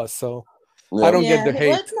and Pumbaa, so I don't get the hate.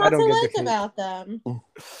 What's I not don't to get the like hate. about them?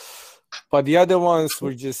 But the other ones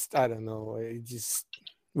were just, I don't know, just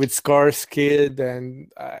with Scar's kid,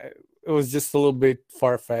 and it was just a little bit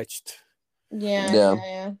far fetched. Yeah.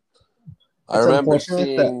 I It's remember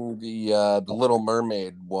unfortunate that- seeing the Little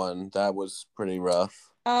Mermaid one. That was pretty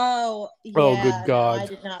rough. Oh yeah. Oh, good God. No, I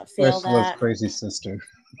did not feel First was that. Crazy Sister.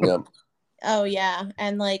 Yep. Oh yeah,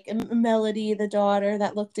 and like Melody, the daughter,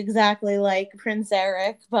 that looked exactly like Prince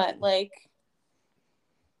Eric, but like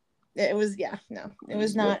it was it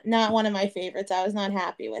was not one of my favorites. I was not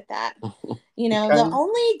happy with that. You know, the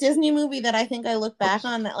only Disney movie that I think I look back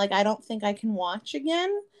on that like I don't think I can watch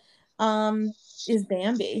again is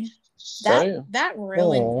Bambi. That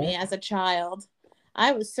ruined me as a child.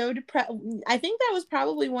 I was so depressed. I think that was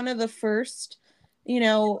probably one of the first,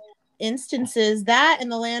 instances, that and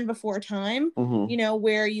The Land Before Time,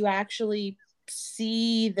 where you actually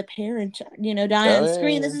see the parent, die on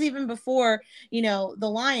screen. This is even before, The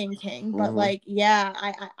Lion King. But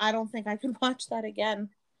I don't think I could watch that again.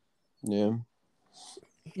 Yeah.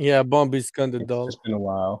 Yeah, Bambi's kind of dull. It's been a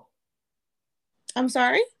while. I'm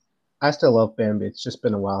sorry? I still love Bambi. It's just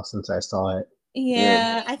been a while since I saw it.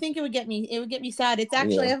 Yeah, I think it would get me sad. It's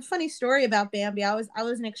actually I have a funny story about Bambi. I was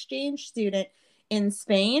an exchange student in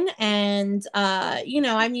Spain, and I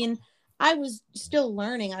was still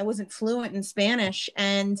learning. I wasn't fluent in Spanish,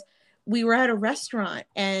 and we were at a restaurant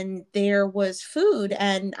and there was food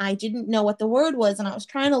and I didn't know what the word was, and I was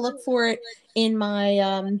trying to look for it in my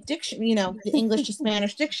the English to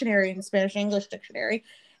Spanish dictionary and Spanish English dictionary.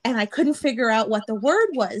 And I couldn't figure out what the word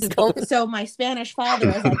was. So my Spanish father,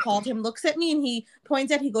 as I called him, looks at me and he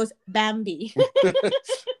points at, he goes, Bambi.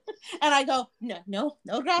 And I go, no,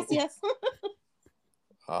 gracias.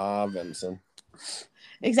 Vincent.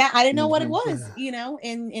 Exactly. I didn't know what it was,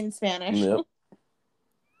 in Spanish. Yep.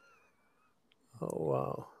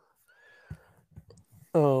 Oh,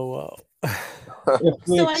 wow.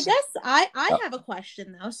 So I guess I have a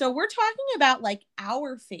question though. So we're talking about like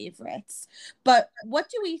our favorites, but what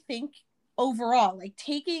do we think overall, like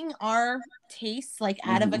taking our tastes like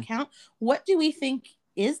out of account, what do we think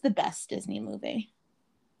is the best Disney movie?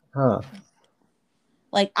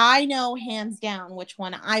 Like I know hands down which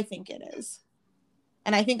one I think it is.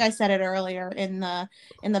 And I think I said it earlier in the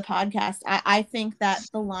podcast. I think that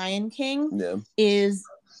The Lion King is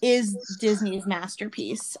Disney's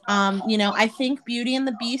masterpiece. I think Beauty and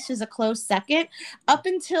the Beast is a close second. Up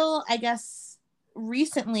until, I guess,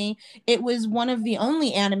 recently, it was one of the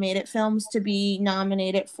only animated films to be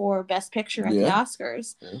nominated for Best Picture at the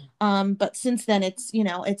Oscars. But since then, it's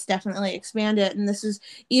definitely expanded. And this is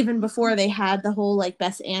even before they had the whole like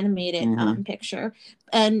Best Animated picture.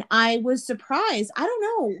 And I was surprised. I don't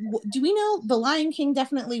know. Do we know The Lion King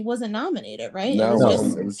definitely wasn't nominated, right? No,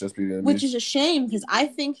 it was just Beauty and the Beast. Which is a shame because I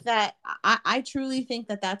think that I truly think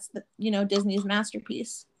that that's Disney's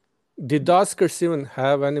masterpiece. Did the Oscars even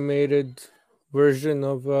have animated version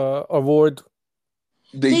of award?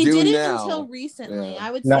 They do didn't now. Until recently.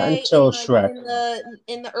 I would Not say until Shrek.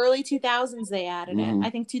 in the early 2000s they added it. I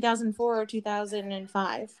think 2004 or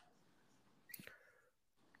 2005.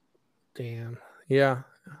 Damn. Yeah.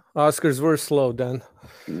 Oscars were slow then.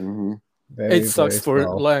 Very, it sucks for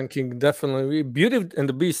slow. Lion King, definitely. Beauty and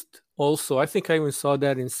the Beast also. I think I even saw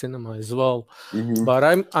that in cinema as well. But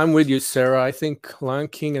I'm with you, Sarah. I think Lion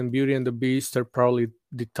King and Beauty and the Beast are probably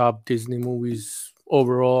the top Disney movies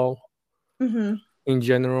overall. In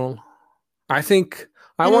general. I think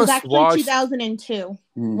I once watched. It was actually 2002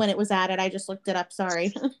 when it was added. I just looked it up.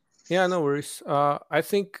 Sorry. Yeah, no worries. I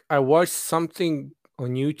think I watched something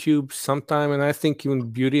on YouTube sometime, and I think even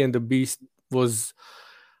Beauty and the Beast was,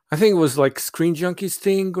 I think it was like Screen Junkies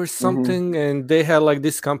thing or something, and they had like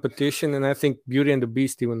this competition, and I think Beauty and the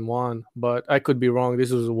Beast even won, but I could be wrong. This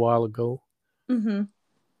was a while ago. Yeah,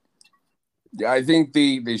 I think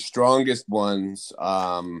the strongest ones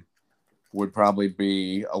would probably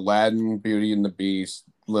be Aladdin, Beauty and the Beast,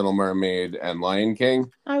 Little Mermaid, and Lion King.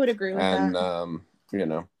 I would agree with that.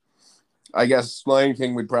 And I guess Lion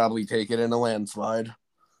King would probably take it in a landslide.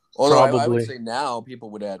 Although I would say now people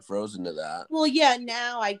would add Frozen to that. Well, yeah,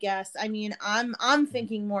 now I guess. I mean, I'm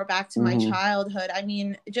thinking more back to my childhood. I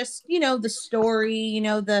mean, just the story,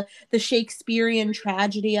 the Shakespearean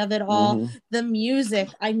tragedy of it all, the music.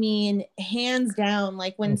 I mean, hands down,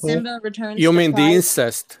 like when Simba returns. You mean the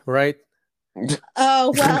incest, right?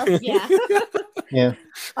 Oh well, yeah. Yeah.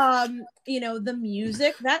 The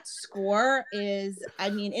music, that score is, I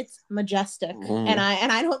mean, it's majestic. And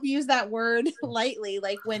I don't use that word lightly.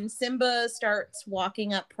 Like when Simba starts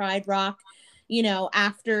walking up Pride Rock,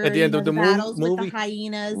 after At the end of the the battles with the movie.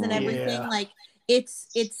 hyenas and everything. Yeah. Like it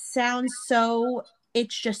sounds so,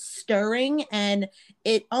 it's just stirring, and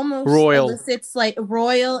it almost Royal. elicits like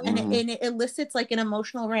royal, and it elicits like an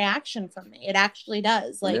emotional reaction from me. It actually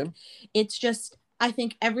does. Like it's just, I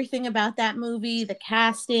think everything about that movie, the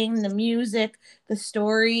casting, the music, the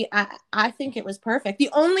story, I think it was perfect.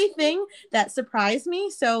 The only thing that surprised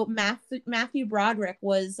me, so Matthew Broderick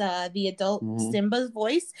was the adult Simba's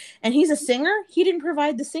voice, and he's a singer. He didn't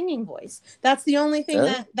provide the singing voice. That's the only thing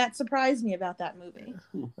that surprised me about that movie.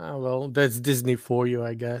 Well, that's Disney for you,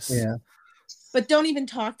 I guess. Yeah. But don't even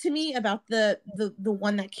talk to me about the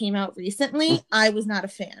one that came out recently. I was not a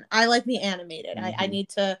fan. I like the animated. I need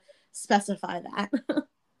to specify that.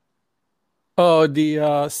 Oh, the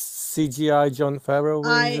CGI John Favreau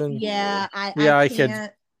version. I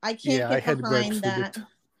can't get behind that.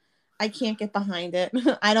 I can't get behind it.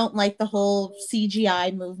 I don't like the whole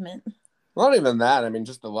CGI movement. Not even that. I mean,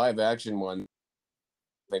 just the live action one,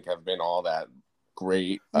 I think have been all that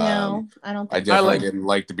great. No, I don't think I definitely didn't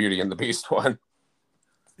like the Beauty and the Beast one.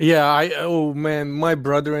 Yeah, oh man, my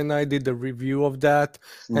brother and I did the review of that,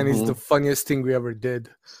 and it's the funniest thing we ever did.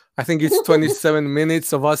 I think it's 27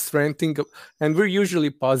 minutes of us ranting, and we're usually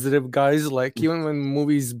positive guys. Like even when the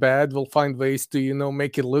movie is bad, we'll find ways to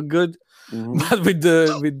make it look good. But with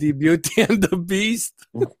the Beauty and the Beast,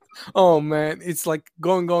 oh man, it's like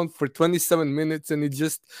going on for 27 minutes, and it's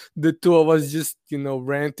just the two of us just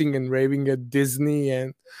ranting and raving at Disney,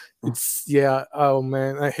 and it's oh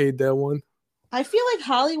man, I hate that one. I feel like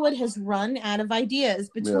Hollywood has run out of ideas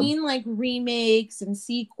between like remakes and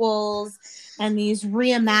sequels and these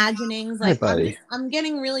reimaginings. Like I'm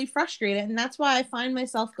getting really frustrated, and that's why I find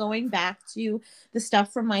myself going back to the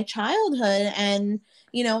stuff from my childhood. And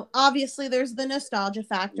obviously there's the nostalgia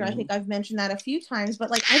factor. I think I've mentioned that a few times, but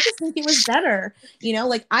like I just think it was better.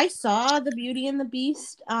 Like I saw the Beauty and the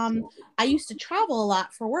Beast. I used to travel a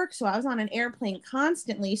lot for work, so I was on an airplane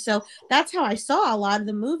constantly. So that's how I saw a lot of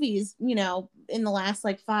the movies, in the last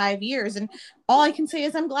like 5 years. And all I can say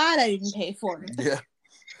is I'm glad I didn't pay for it.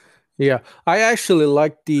 Yeah. I actually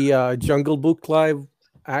like the Jungle Book live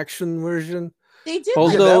action version. They did.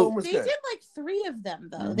 Although they did like 3 of them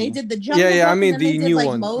though. They did the Jungle Book. I mean the new like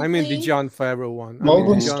one. Mowgli. I mean the John Favreau one.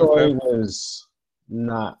 Mowgli's story was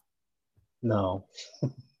not. No.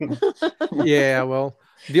 Yeah, well,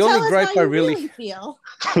 the only gripe I really feel.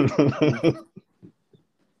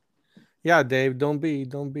 Yeah, Dave, don't be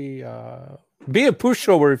be a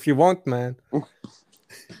pushover if you want, man.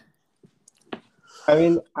 I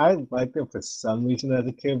mean, I liked it for some reason as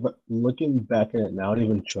a kid, but looking back at it now and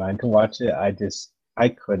even trying to watch it, I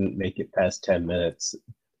couldn't make it past 10 minutes.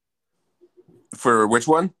 For which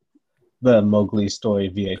one? The Mowgli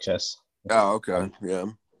story VHS. Oh, okay. Yeah.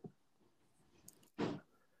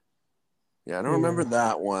 Yeah, I don't remember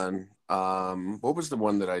that one. What was the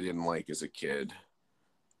one that I didn't like as a kid?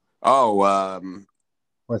 Oh,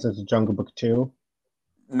 was it the Jungle Book 2?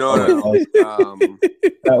 No.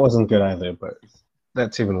 That wasn't good either, but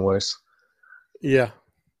that's even worse. Yeah.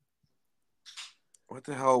 What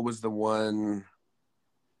the hell was the one?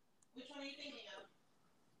 Which one are you thinking of?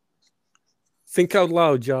 Think out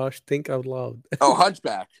loud, Josh. Think out loud. Oh,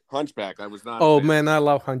 Hunchback. I was not. Oh man, I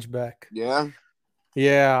love Hunchback. Yeah.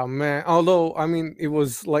 Yeah, man. Although, I mean, it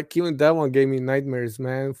was like even that one gave me nightmares,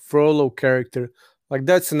 man. Frollo character. Like,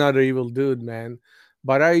 that's another evil dude, man.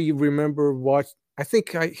 But I remember I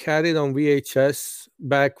think I had it on VHS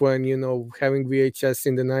back when, having VHS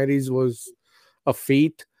in the 90s was a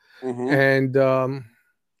feat. And,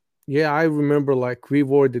 I remember, like, we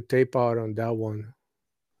wore the tape out on that one.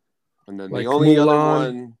 And then like the only Mulan. other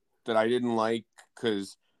one that I didn't like,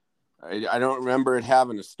 because I don't remember it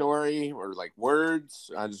having a story or like words.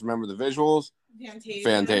 I just remember the visuals.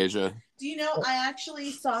 Fantasia. Do you know, I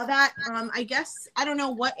actually saw that, I guess, I don't know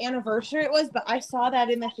what anniversary it was, but I saw that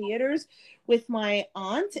in the theaters with my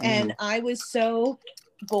aunt, and I was so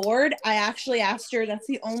bored. I actually asked her, that's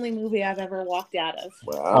the only movie I've ever walked out of.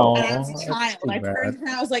 Wow. And I was a child. I turned to her,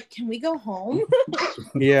 I was like, can we go home?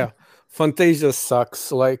 Yeah. Fantasia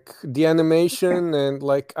sucks. Like, the animation and,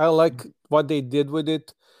 like, I like what they did with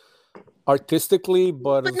it artistically,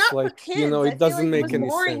 but it's not like, for kids. it doesn't like make it was any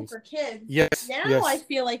boring sense. For kids. Yes. Now I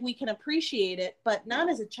feel like we can appreciate it, but not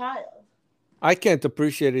as a child. I can't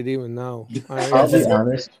appreciate it even now. I'll be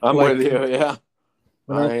honest. I'm like, with you, yeah.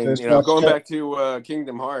 Going it, back to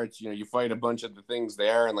Kingdom Hearts, you fight a bunch of the things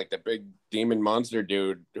there, and like the big demon monster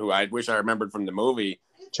dude who I wish I remembered from the movie.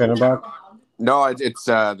 Chernobog? No, it's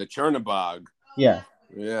the Chernobog. Yeah.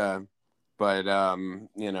 Yeah. But I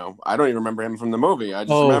don't even remember him from the movie. I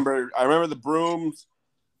just remember the brooms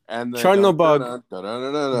And then Chernobog.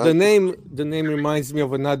 The name reminds me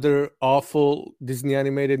of another awful Disney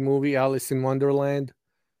animated movie, Alice in Wonderland.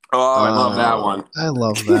 Oh, I love that one. I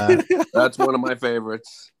love that. That's one of my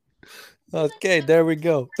favorites. Okay, there we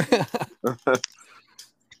go.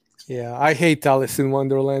 Yeah, I hate Alice in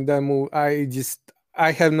Wonderland. That movie, I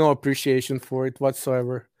have no appreciation for it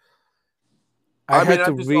whatsoever. I've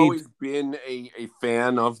just always been a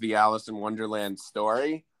fan of the Alice in Wonderland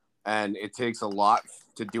story, and it takes a lot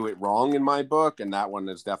to do it wrong in my book, and that one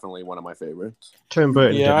is definitely one of my favorites. Tim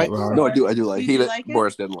Burton did it wrong. No, I do like it.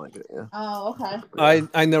 Boris didn't like it. Yeah. Oh, okay.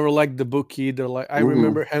 I never liked the book either. Like I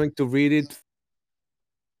remember having to read it.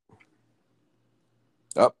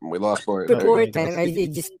 Oh, we lost Boris.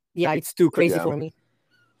 It's too crazy for me.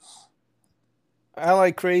 I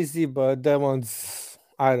like crazy, but that one's,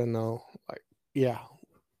 I don't know. Like, yeah,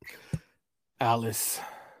 Alice.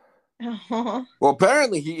 Uh-huh. Well,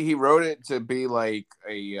 apparently he wrote it to be like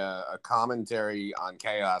a commentary on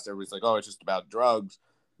chaos. Everybody's like, oh, it's just about drugs,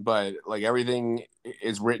 but like everything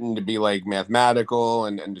is written to be like mathematical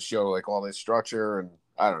and to show like all this structure, and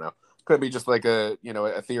I don't know. Could be just like a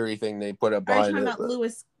theory thing they put up behind it. Are you talking about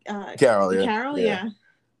Lewis Carroll? Yeah. Carroll, yeah.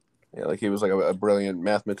 Yeah, like he was like a brilliant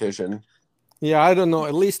mathematician. Yeah, I don't know.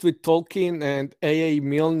 At least with Tolkien and A.A.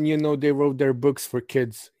 Milne, they wrote their books for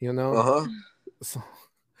kids, So,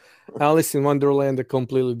 Alice in Wonderland, a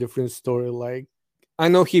completely different story. Like, I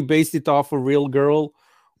know he based it off a real girl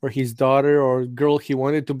or his daughter or girl he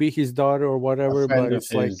wanted to be his daughter or whatever, but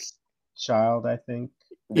it's like child, I think.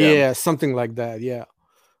 Yeah, something like that. Yeah,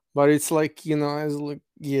 but it's like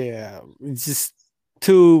it's just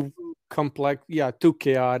too complex. Yeah, too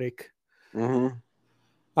chaotic. Mm-hmm.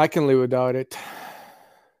 I can live without it.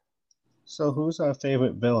 So, who's our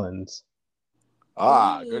favorite villains?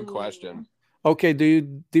 Good question. Okay, do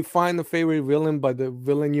you define a favorite villain by the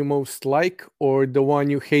villain you most like, or the one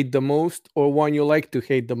you hate the most, or one you like to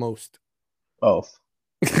hate the most? Both.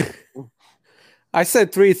 I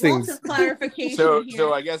said three things. Lots of clarification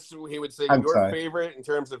so I guess he would say your favorite in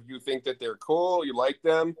terms of you think that they're cool, you like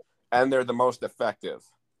them, and they're the most effective.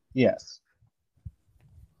 Yes.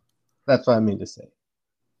 That's what I mean to say.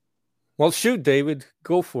 Well, shoot, David.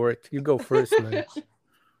 Go for it. You go first, man.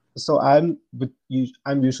 So I'm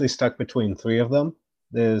usually stuck between three of them.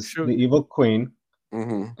 There's the evil queen.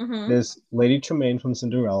 Mm-hmm. Mm-hmm. There's Lady Tremaine from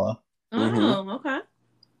Cinderella. Okay.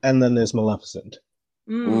 And then there's Maleficent.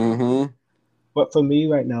 Mm-hmm. But for me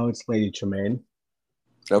right now, it's Lady Tremaine.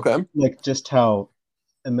 Okay. Like just how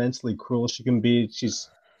immensely cruel she can be. She's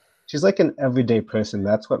like an everyday person.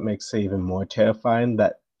 That's what makes her even more terrifying.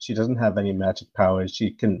 That she doesn't have any magic powers.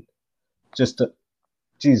 She can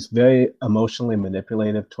she's very emotionally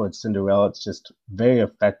manipulative towards Cinderella. It's just very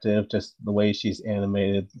effective. Just the way she's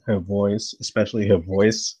animated, her voice, especially her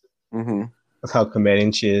voice, of how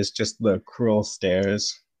commanding she is. Just the cruel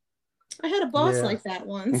stares. I had a boss like that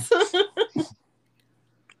once.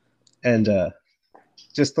 And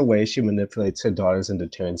just the way she manipulates her daughters into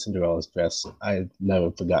tearing Cinderella's dress. I've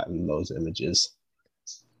never forgotten those images.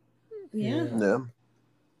 Yeah.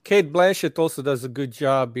 Kate Blanchett also does a good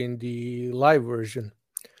job in the live version.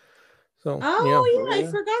 So I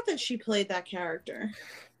forgot that she played that character.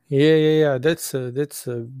 Yeah. That's a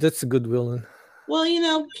good villain.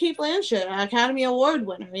 Well, Kate Blanchett, Academy Award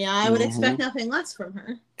winner. Yeah, I would expect nothing less from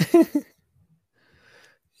her.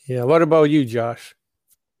 Yeah. What about you, Josh?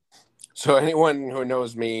 So anyone who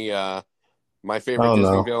knows me, my favorite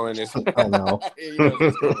Disney villain is. Oh no!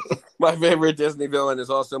 My favorite Disney villain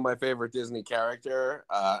is also my favorite Disney character,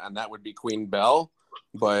 and that would be Queen Belle.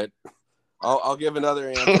 But I'll give another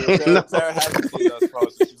answer. Sarah hasn't seen those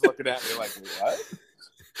posts. She's looking at me like, what?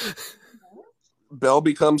 Belle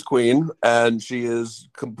becomes queen, and she is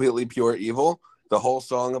completely pure evil. The whole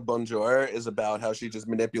song of Bonjour is about how she just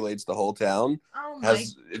manipulates the whole town. Oh my God.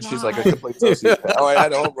 She's like a complete sociopath. I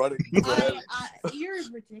had a whole running. You're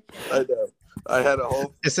ridiculous. I know. I had a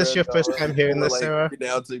whole. Is this your first time hearing this, Sarah?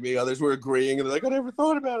 Denouncing me. Others were agreeing, and they're like, I never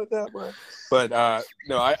thought about it that way. But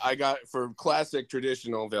no, I got for classic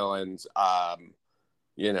traditional villains. I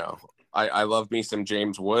love me some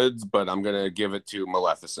James Woods, but I'm gonna give it to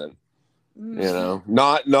Maleficent.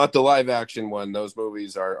 Not the live action one. Those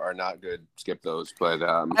movies are not good. Skip those. But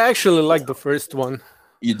I actually like the first one.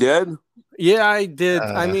 You did? Yeah, I did.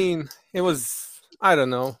 I mean, it was. I don't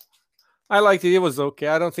know. I liked it. It was okay.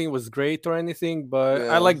 I don't think it was great or anything, but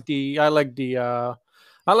I like the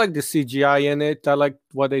CGI in it. I liked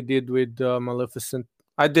what they did with Maleficent.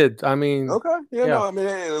 I did. I mean, okay. No, I mean,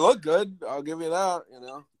 it looked good. I'll give you that.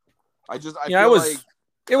 I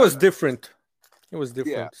it was different. It was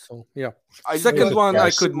different. Yeah. So yeah. Second one,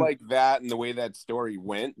 I could like that and the way that story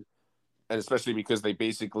went. and especially because they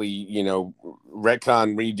basically,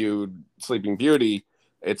 retcon, redo Sleeping Beauty.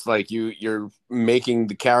 It's like you're making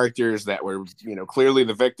the characters that were, clearly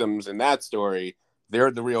the victims in that story,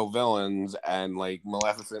 they're the real villains, and like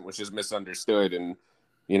Maleficent was just misunderstood, and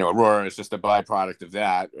Aurora is just a byproduct of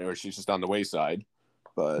that, or she's just on the wayside.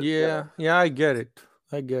 But Yeah, I get it.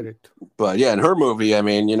 But yeah, in her movie, I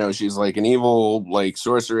mean, she's like an evil, like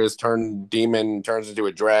sorceress turned demon, turns into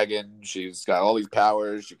a dragon. She's got all these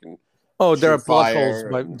powers. She can. Oh, there are plot holes, fire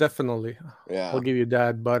but and- definitely, Yeah. I'll give you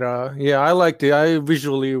that. But yeah, I liked it. I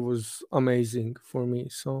visually it was amazing for me.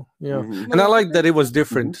 So yeah, Mhm. and I like that it was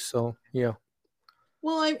different. So yeah.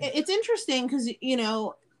 Well, it's interesting because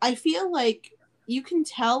I feel like you can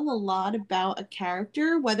tell a lot about a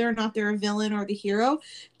character, whether or not they're a villain or the hero,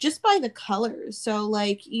 just by the colors. So,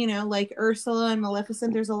 like like Ursula and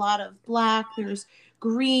Maleficent, there's a lot of black. There's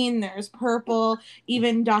green. There's purple.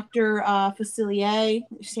 Even Dr. Facilier,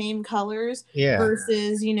 same colors. Yeah.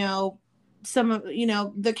 Versus some of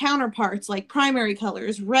the counterparts, like primary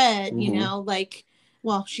colors, red. Mhm. Like,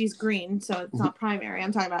 well, she's green, so it's not primary.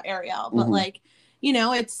 I'm talking about Ariel, but Mhm. like.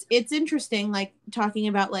 It's interesting, like talking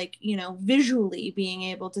about like visually being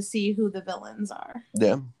able to see who the villains are.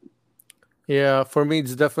 Yeah, for me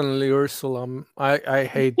it's definitely Ursula. I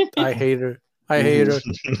hate her. I hate her.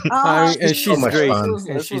 And She's so she's much great. fun. And This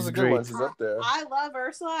was she's a good one. great. She's up there. I love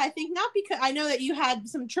Ursula. I think not because I know that you had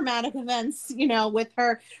some traumatic events, with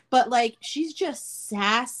her, but like she's just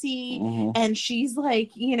sassy Mhm. and she's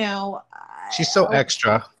like, She's so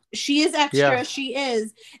extra. She is extra. Yeah. She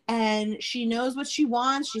is. And she knows what she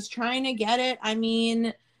wants. She's trying to get it. I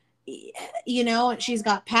mean, she's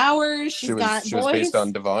got powers. She was based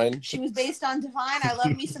on Divine. She was based on Divine. I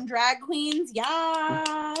love me some drag queens.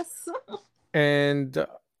 Yes. And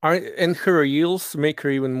her eels make her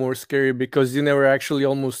even more scary because you never actually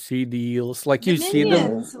almost see the eels. Like you see them.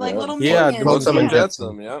 Minions, like little Yeah, minions. the Floats them and yeah. jets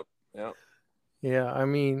them. Yep. Yeah, I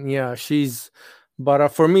mean, yeah, she's. But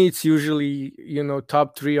for me, it's usually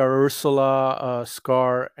top three are Ursula,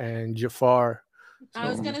 Scar, and Jafar. I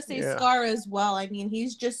was gonna say yeah. Scar as well. I mean,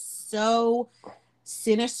 he's just so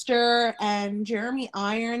sinister. And Jeremy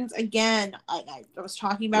Irons, again, I was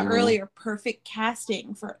talking about earlier, perfect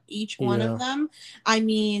casting for each one of them. I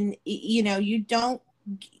mean, you don't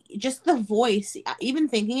just the voice, even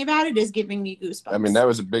thinking about it is giving me goosebumps. I mean, that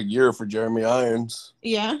was a big year for Jeremy Irons.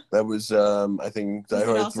 Yeah. That was I think Die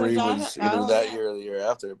Hard 3 was either that year or the year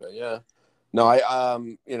after, but yeah. No, I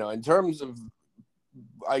in terms of,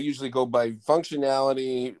 I usually go by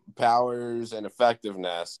functionality, powers, and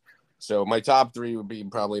effectiveness. So my top three would be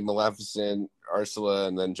probably Maleficent, Ursula,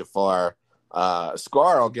 and then Jafar.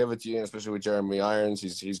 Scar, I'll give it to you, especially with Jeremy Irons.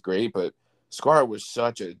 He's great, but Scar was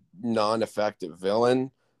such a non-effective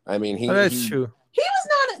villain. I mean, that's true. He was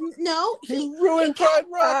not. He ruined Pride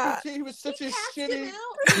Rock. He was such a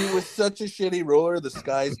shitty ruler. The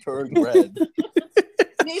skies turned red.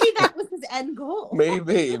 Maybe that was his end goal.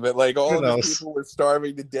 Maybe, but like all these people were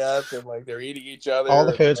starving to death, and like they're eating each other. All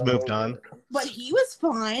the herds moved on. But he was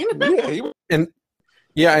fine.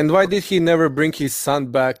 Yeah, and why did he never bring his son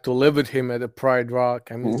back to live with him at the Pride Rock?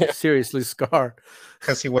 I mean, seriously, Scar.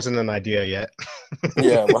 Because he wasn't an idea yet.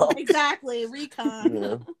 Yeah, well, exactly. Recon.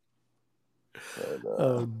 Yeah.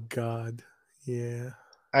 Oh God, yeah.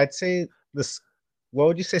 I'd say this. What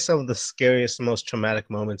would you say some of the scariest, most traumatic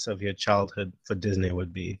moments of your childhood for Disney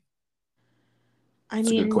would be? That's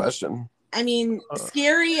a good question. I mean,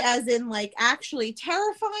 scary as in like actually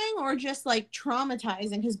terrifying, or just like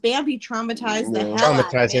traumatizing? Because Bambi traumatized the hell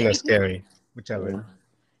traumatizing out of me. or scary, whichever.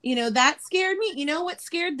 That scared me. You know what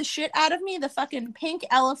scared the shit out of me? The fucking pink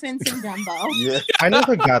elephants in Dumbo. Yeah, I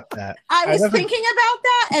never got that. I was thinking about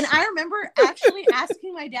that, and I remember actually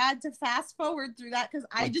asking my dad to fast forward through that because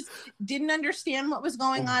I just didn't understand what was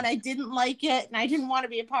going on. I didn't like it, and I didn't want to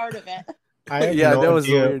be a part of it. That was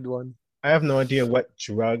a weird one. I have no idea what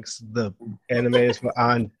drugs the animators were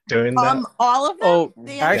on during that. All of them. Oh,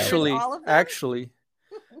 all of them?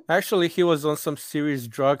 actually, he was on some serious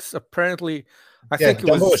drugs. Apparently, I Yeah, think it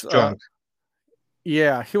Dumbo was drunk.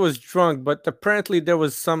 Yeah, he was drunk, but apparently there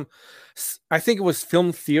was some. I think it was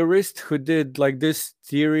film theorist who did like this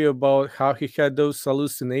theory about how he had those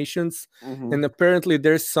hallucinations, and apparently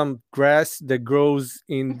there's some grass that grows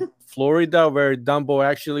in Florida where Dumbo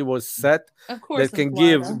actually was set. Of course,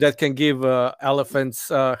 that can give elephants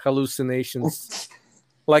hallucinations.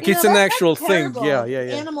 Like it's an actual thing. Yeah.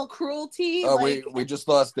 Animal cruelty. Oh, we just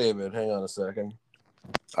lost David. Hang on a second.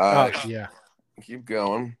 Yeah. Keep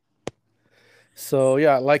going. So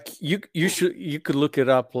yeah, like you could look it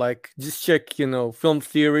up. Like just check, film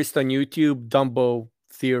theorist on YouTube, Dumbo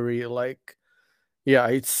theory. Like, yeah,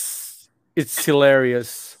 it's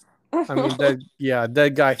hilarious. I mean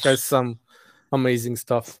that guy has some amazing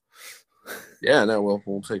stuff. Yeah, no,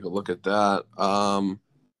 we'll take a look at that.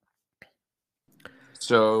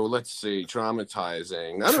 So let's see,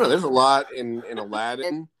 traumatizing. I don't know. There's a lot in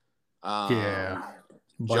Aladdin. Yeah,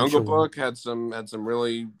 bunch Jungle of them. Book had some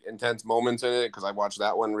really intense moments in it because I watched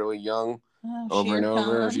that one really young, over and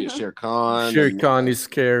over. Shere Khan. Shere Khan. Shere And, Khan is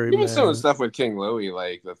scary, even some of the man. stuff with King Louis,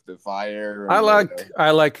 like the fire. I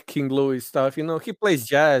And like King Louis stuff. You know, he plays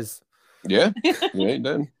jazz. yeah, he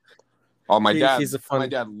did. Oh, my He's a my fun.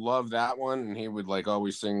 dad loved that one, and he would like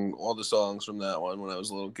always sing all the songs from that one when I was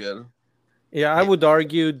a little kid. Yeah, I would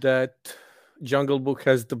argue that Jungle Book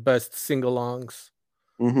has the best sing-alongs.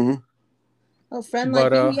 Mm-hmm. Oh, friend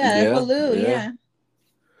But like you, yeah. yeah, Baloo, yeah.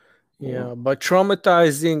 yeah, but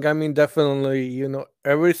traumatizing. I mean, definitely. You know,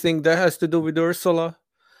 everything that has to do with Ursula.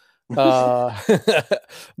 Uh,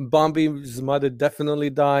 Bombi's mother definitely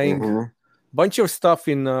dying. Mhm. Bunch of stuff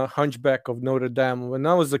in Hunchback of Notre Dame. When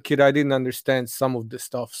I was a kid, I didn't understand some of the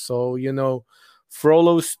stuff. So, you know,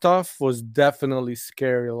 Frollo's stuff was definitely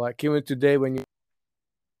scary. Like even today, when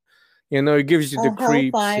you know, it gives you the Oh,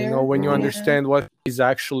 creeps. You know, Hellfire. when you Mhm. understand what he's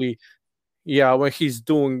actually, yeah, what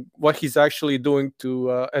he's actually doing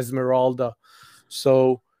to Esmeralda.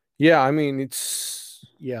 So, yeah, I mean, it's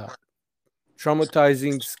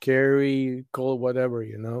traumatizing, scary, call it whatever,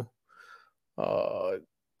 you know.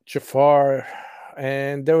 Jafar,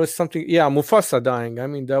 and there was something. Yeah, Mufasa dying. I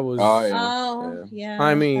mean, that Oh was. yeah, Oh, yeah. I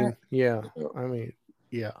yeah. mean, yeah. Yeah. I mean,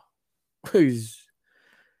 yeah. He's.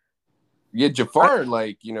 Yeah, I, Jafar,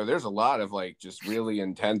 like, there's a lot of like just really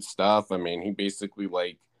intense stuff. I mean, he basically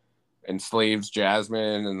like enslaves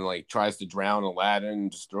Jasmine and like tries to drown Aladdin,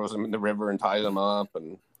 just throws him in the river and ties him up,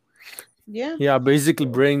 and Yeah. yeah, basically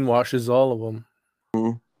brainwashes all of them.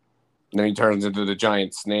 then he turns into the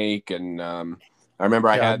giant snake. And I remember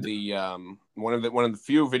I Yeah, had the one of the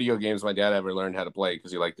few video games my dad ever learned how to play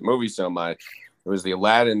because he liked the movie so much. It was the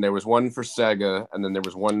Aladdin. There was one for Sega, and then there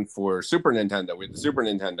was one for Super Nintendo. We had the Super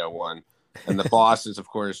Nintendo one, and the boss is of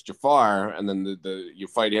course Jafar, and then the you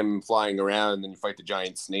fight him flying around, and then you fight the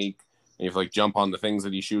giant snake, and you have to, like, jump on the things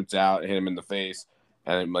that he shoots out, and hit him in the face.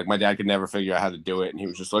 And like my dad could never figure out how to do it, and he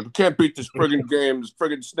was just like, "I can't beat this friggin' game. This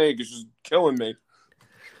friggin' snake is just killing me."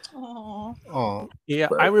 Oh. Oh, yeah. I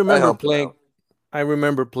But I remember helped him playing. out. I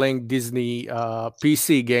remember playing Disney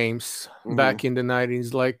PC games Mm-hmm. back in the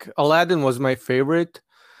 90s. Like Aladdin was my favorite,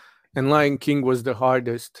 and Lion King was the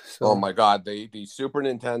hardest. Oh So my God, the Super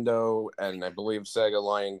Nintendo and I believe Sega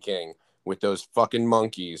Lion King with those fucking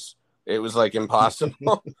monkeys. It was like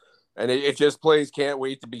impossible. And it just plays Can't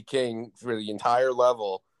Wait to Be King for the entire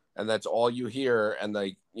level. And that's all you hear. And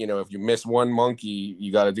like, if you miss one monkey,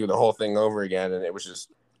 you got to do the whole thing over again. And it was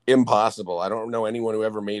just impossible. I don't know anyone who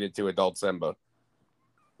ever made it to Adult Simba.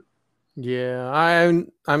 yeah,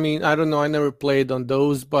 I mean, I don't know. I never played on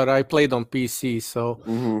those, but I played on PC. So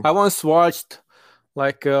Mm-hmm. I once watched,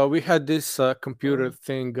 like, we had this computer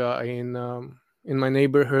thing in my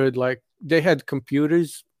neighborhood. Like they had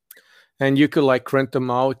computers, and you could like rent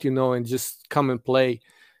them out, you know, and just come and play.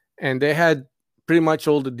 And they had pretty much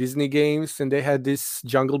all the Disney games, and they had this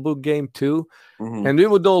Jungle Book game too. Mm-hmm. And we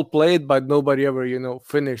would all play it, but nobody ever, you know,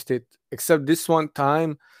 finished it except this one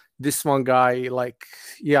time. This one guy, like,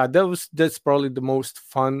 yeah, that's probably the most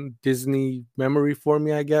fun Disney memory for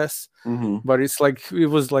me, I guess. Mm-hmm. But it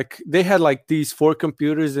was like they had like these 4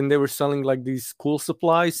 computers, and they were selling like these school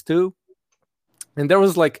supplies too. And there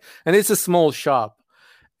was like, and it's a small shop,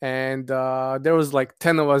 and there was like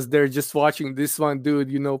 10 of us there just watching this one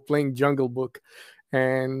dude, you know, playing Jungle Book.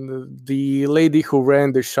 And the lady who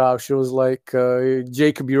ran the shop, she was like,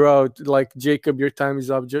 Jacob, you're out. Like, Jacob, your time is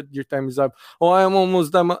up. Your time is up. Oh, I'm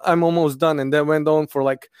almost done. I'm almost done. And that went on for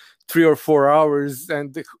like 3 or 4 hours,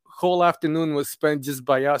 and the whole afternoon was spent just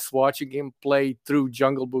by us watching him play through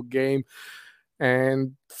Jungle Book game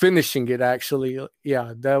and finishing it. Actually,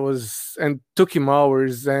 yeah, that was, and took him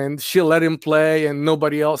hours. And she let him play, and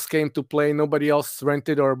nobody else came to play. Nobody else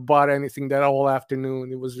rented or bought anything that whole afternoon.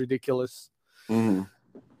 It was ridiculous. Mm-hmm.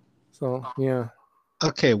 So yeah.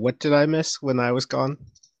 okay. What did I miss when I was gone?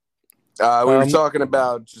 We were um talking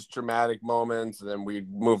about just traumatic moments, and then we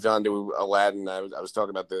moved on to Aladdin. I was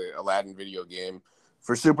talking about the Aladdin video game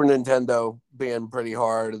for Super Nintendo being pretty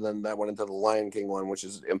hard, and then that went into the Lion King one, which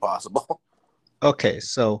is impossible. Okay,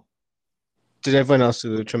 so did everyone else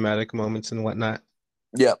do the traumatic moments and whatnot?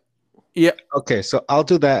 Yep. yeah, Okay, so I'll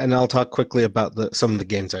do that and I'll talk quickly about some of the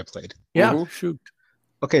games I played. yeah, Mhm. shoot.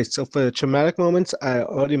 Okay, so for the traumatic moments, I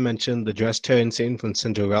already mentioned the dress tearing scene from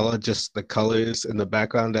Cinderella, just the colors in the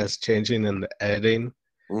background that's changing and the editing,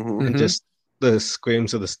 Mm-hmm. and Hmm. just the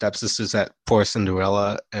screams of the stepsisters at poor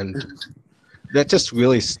Cinderella. And that just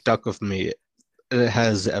really stuck with me. And it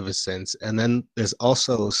has ever since. And then there's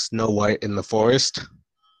also Snow White in the Forest.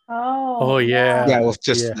 Oh, yeah. Yeah, with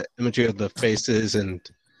just Yeah. the imagery of the faces and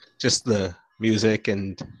just the music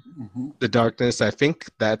and the darkness. I think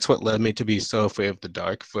that's what led me to be so afraid of the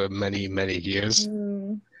dark for many, many years.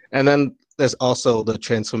 Mm. And then there's also the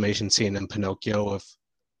transformation scene in Pinocchio with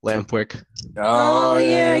Lampwick. Oh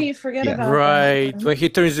yeah, you forget Yeah. about Right. that. When he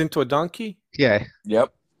turns into a donkey? Yeah.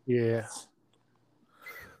 Yep. Yeah.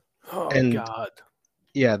 Oh, And God.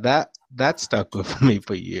 yeah, that stuck with me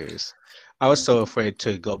for years. I was so afraid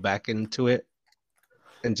to go back into it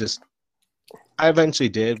and just I eventually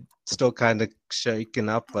did, still kind of shaken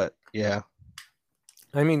up, but yeah.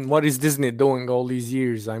 I mean, what is Disney doing all these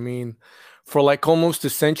years? I mean, for like almost a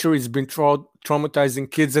century, it's been traumatizing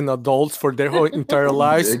kids and adults for their whole entire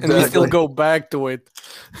lives, and we still Exactly. go back to it.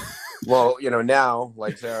 Well, now,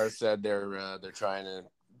 like Sarah said, they're trying to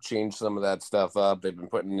change some of that stuff up. They've been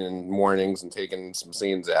putting in warnings and taking some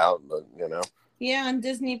scenes out, but Yeah, on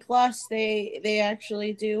Disney Plus, they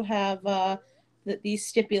actually do have these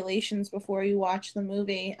stipulations before you watch the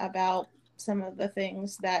movie about some of the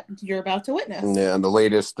things that you're about to witness. Yeah, and the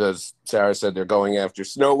latest, as Sarah said, they're going after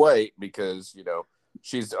Snow White because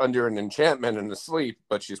she's under an enchantment and asleep,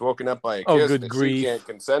 but she's woken up by a Oh, kiss good that grief. she can't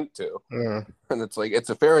consent to, Yeah. and it's like it's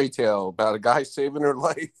a fairy tale about a guy saving her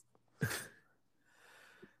life.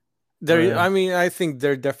 I mean, I think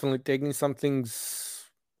they're definitely taking some things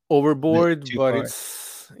overboard, Too but far.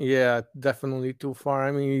 it's definitely too far.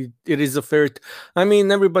 I mean, it is a I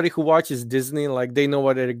mean, everybody who watches Disney, like, they know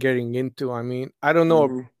what they're getting into. I mean, I don't know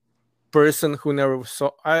a person who never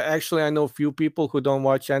saw. I know a few people who don't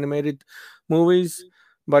watch animated movies,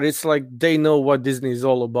 but it's like they know what Disney is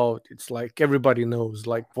all about. It's like everybody knows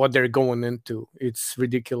like what they're going into. It's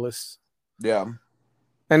ridiculous. Yeah.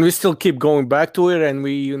 And we still keep going back to it, and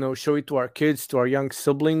we, show it to our kids, to our young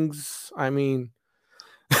siblings. I mean,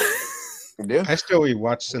 Yeah. I still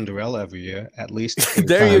rewatch Cinderella every year, at least 4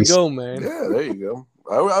 there times. you go, man. Yeah, there you go.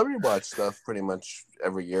 I rewatch stuff pretty much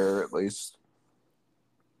every year at least.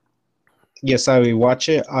 Yes, I rewatch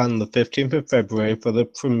it on the 15th of February for the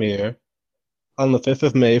premiere. On the 5th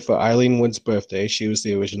of May for Eileen Wood's birthday, she was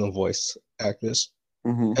the original voice actress.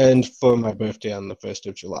 And for my birthday on the 1st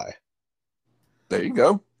of July. There you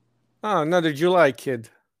go. Oh, another July kid.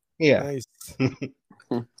 Yeah. Nice.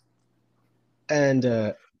 And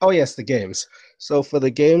oh yes, the games. So for the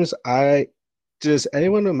games, does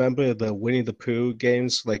anyone remember the Winnie the Pooh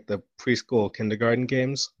games, like the preschool kindergarten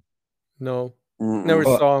games? No. Mm-mm. Never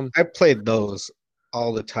Well, saw them. I played those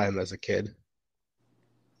all the time as a kid.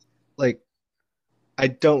 Like, I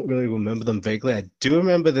don't really remember them vaguely. I do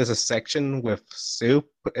remember there's a section with Soup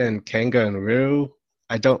and Kanga and Roo.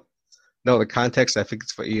 I don't know the context. I think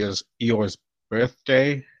it's for Eeyore's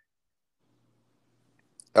birthday.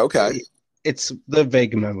 Okay. It's the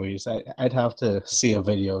vague memories. I'd have to see a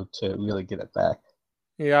video to really get it back.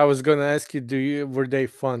 Yeah, I was gonna ask you, were they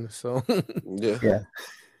fun? So Yeah. Yeah.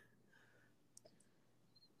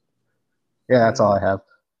 Yeah, that's all I have.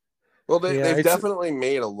 Well, Yeah, they've definitely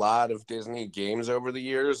made a lot of Disney games over the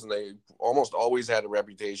years, and they almost always had a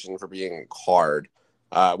reputation for being hard.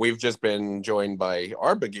 We've just been joined by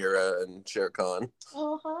our Bagheera and Shere Khan.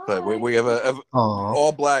 Oh, hi. But we have a Aw.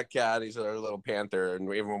 all black cat. He's our little panther,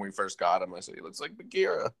 and even when we first got him, I said he looks like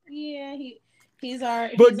Bagheera. Yeah, he's our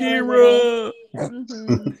Bagheera.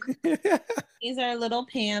 He's our little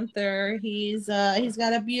panther. He's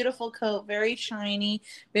got a beautiful coat, very shiny,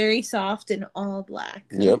 very soft, and all black.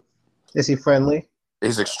 Yep. Is he friendly?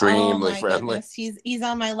 He's extremely friendly. Goodness. He's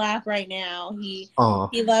on my lap right now. He Aw.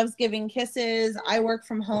 loves giving kisses. I work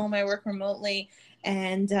from home. I work remotely,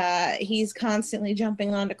 and he's constantly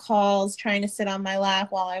jumping onto calls, trying to sit on my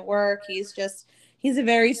lap while I work. He's a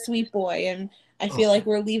very sweet boy, and I feel like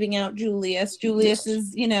we're leaving out Julius. Julius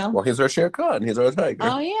is, Well, he's our Shere Khan. He's our tiger.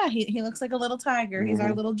 Oh yeah, he looks like a little tiger. He's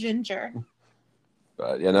our little ginger.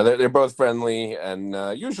 But they're both friendly, and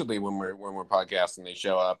usually when we're podcasting, they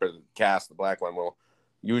show up, or Cass, the black one, will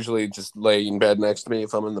usually just lay in bed next to me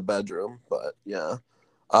if I'm in the bedroom. But yeah,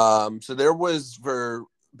 so there was, for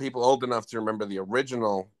people old enough to remember the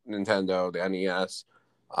original Nintendo, the NES.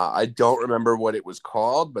 I don't remember what it was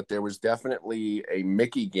called, but there was definitely a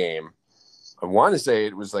Mickey game. I want to say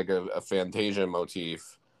it was like a Fantasia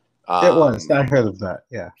motif. It was. I heard of that.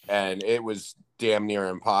 Yeah. And it was damn near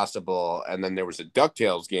impossible. And then there was a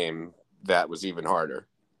DuckTales game that was even harder.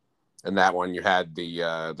 And that one you had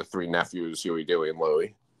the three nephews, Huey, Dewey, and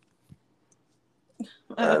Louie.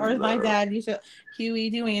 Or my dad used to Huey,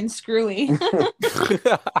 Dewey, and Screwy.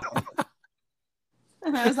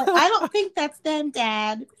 And I was like, I don't think that's them,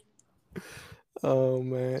 Dad. Oh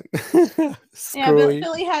man. Yeah, Screwy.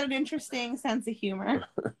 Billy had an interesting sense of humor.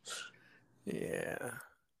 Yeah.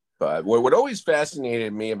 But what always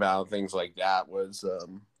fascinated me about things like that was,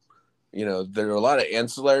 there were a lot of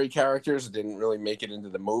ancillary characters that didn't really make it into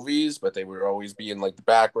the movies, but they would always be in like the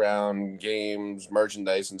background, games,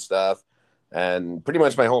 merchandise, and stuff. And pretty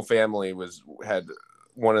much my whole family had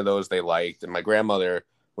one of those they liked, and my grandmother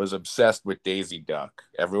was obsessed with Daisy Duck.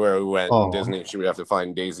 Everywhere we went in Disney, she would have to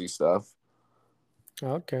find Daisy stuff.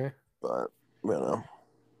 Okay. But you know,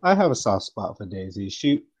 I have a soft spot for Daisy.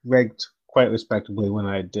 She ranked quite respectably when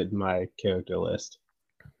I did my character list.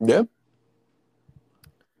 yeah,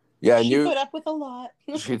 yeah. She put up with a lot.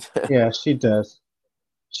 She Yeah, she does.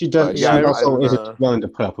 She does. But, She yeah, also isn't willing to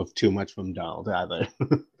put up with too much from Donald either.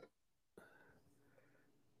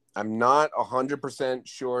 I'm not 100%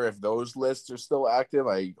 sure if those lists are still active.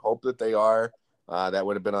 I hope that they are. That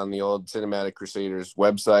would have been on the old Cinematic Crusaders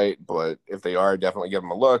website, but if they are, definitely give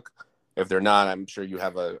them a look. If they're not, I'm sure you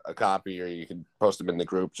have a copy, or you can post them in the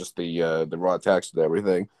group, just the raw text and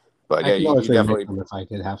everything. But yeah, you definitely, them if I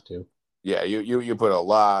did have to. Yeah, you put a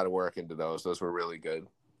lot of work into those. Those were really good.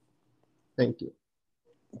 Thank you.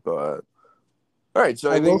 But all right,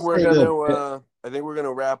 so I think we're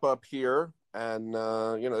gonna wrap up here, and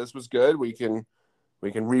this was good. We can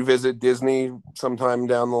revisit Disney sometime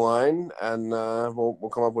down the line, and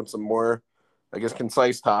we'll come up with some more, I guess,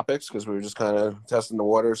 concise topics, because we were just kind of testing the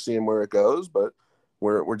water, seeing where it goes. But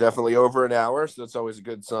we're definitely over an hour, so that's always a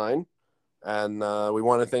good sign. And we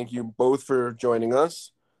want to thank you both for joining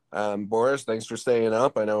us. Boris, thanks for staying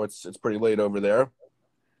up. I know it's pretty late over there.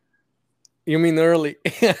 You mean early?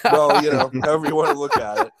 Well, however you want to look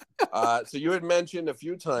at it. So you had mentioned a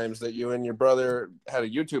few times that you and your brother had a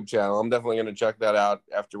YouTube channel. I'm definitely going to check that out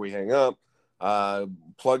after we hang up.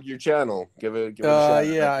 Plug your channel. Give it a shout.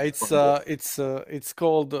 Yeah, it's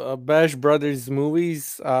called Bash Brothers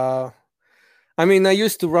Movies. I mean, I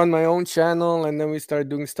used to run my own channel, and then we started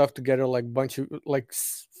doing stuff together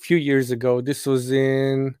few years ago. This was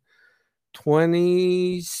in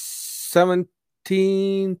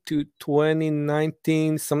 2017 to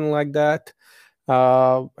 2019, something like that.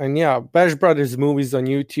 And yeah, Bash Brothers Movies on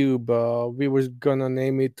YouTube. We were gonna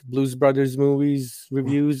name it Blues Brothers Movies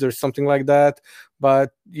Reviews or something like that,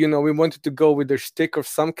 but we wanted to go with a shtick of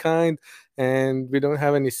some kind, and we don't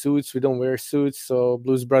have any suits. We don't wear suits, so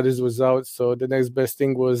Blues Brothers was out. So the next best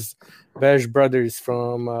thing was Bash Brothers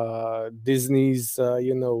from Disney's,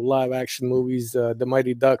 live action movies, The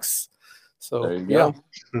Mighty Ducks. So there you go.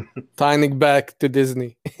 Tying it back to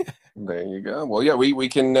Disney. There you go. Well, yeah, we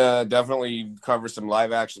can definitely cover some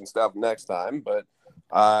live action stuff next time. But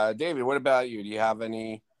David, what about you? Do you have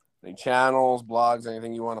any channels, blogs,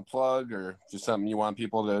 anything you want to plug, or just something you want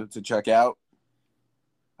people to check out?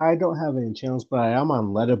 I don't have any channels, but I am on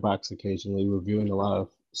Letterboxd occasionally reviewing a lot of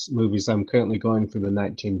movies. I'm currently going through the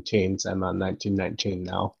 19 teens. I'm on 1919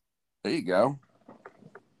 now. There you go.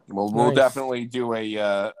 Well, Nice. We'll definitely do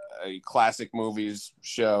a classic movies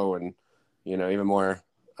show, and even more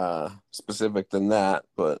specific than that.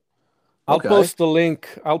 But I'll post the link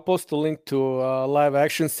to live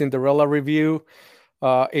action Cinderella review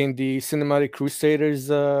in the Cinematic Crusaders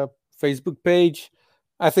Facebook page.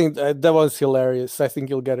 I think that was hilarious. I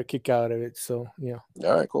think you'll get a kick out of it. So yeah.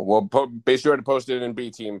 All right, cool. Well, be sure to post it in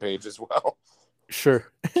B Team page as well. Sure.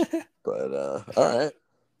 But all right,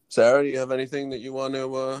 Sarah, do you have anything that you want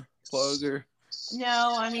to plug or?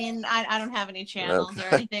 No, I mean, I don't have any channels or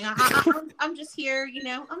anything. I'm just here,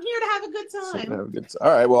 I'm here to have a good time.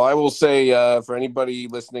 All right. Well, I will say for anybody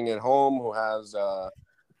listening at home who has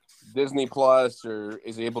Disney Plus or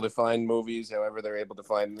is able to find movies, however they're able to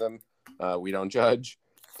find them, we don't judge.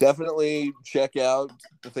 Definitely check out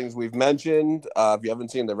the things we've mentioned. If you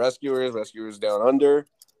haven't seen The Rescuers Down Under,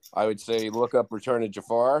 I would say look up Return of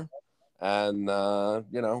Jafar. And,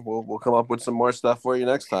 we'll come up with some more stuff for you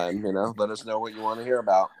next time. Let us know what you want to hear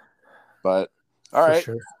about. But, all right.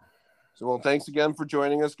 Sure. So, well, thanks again for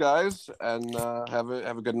joining us, guys. And have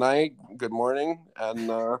a good night, good morning. And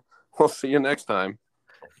we'll see you next time.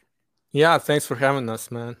 Yeah, thanks for having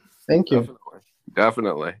us, man. Thank you.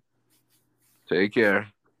 Definitely. Take care.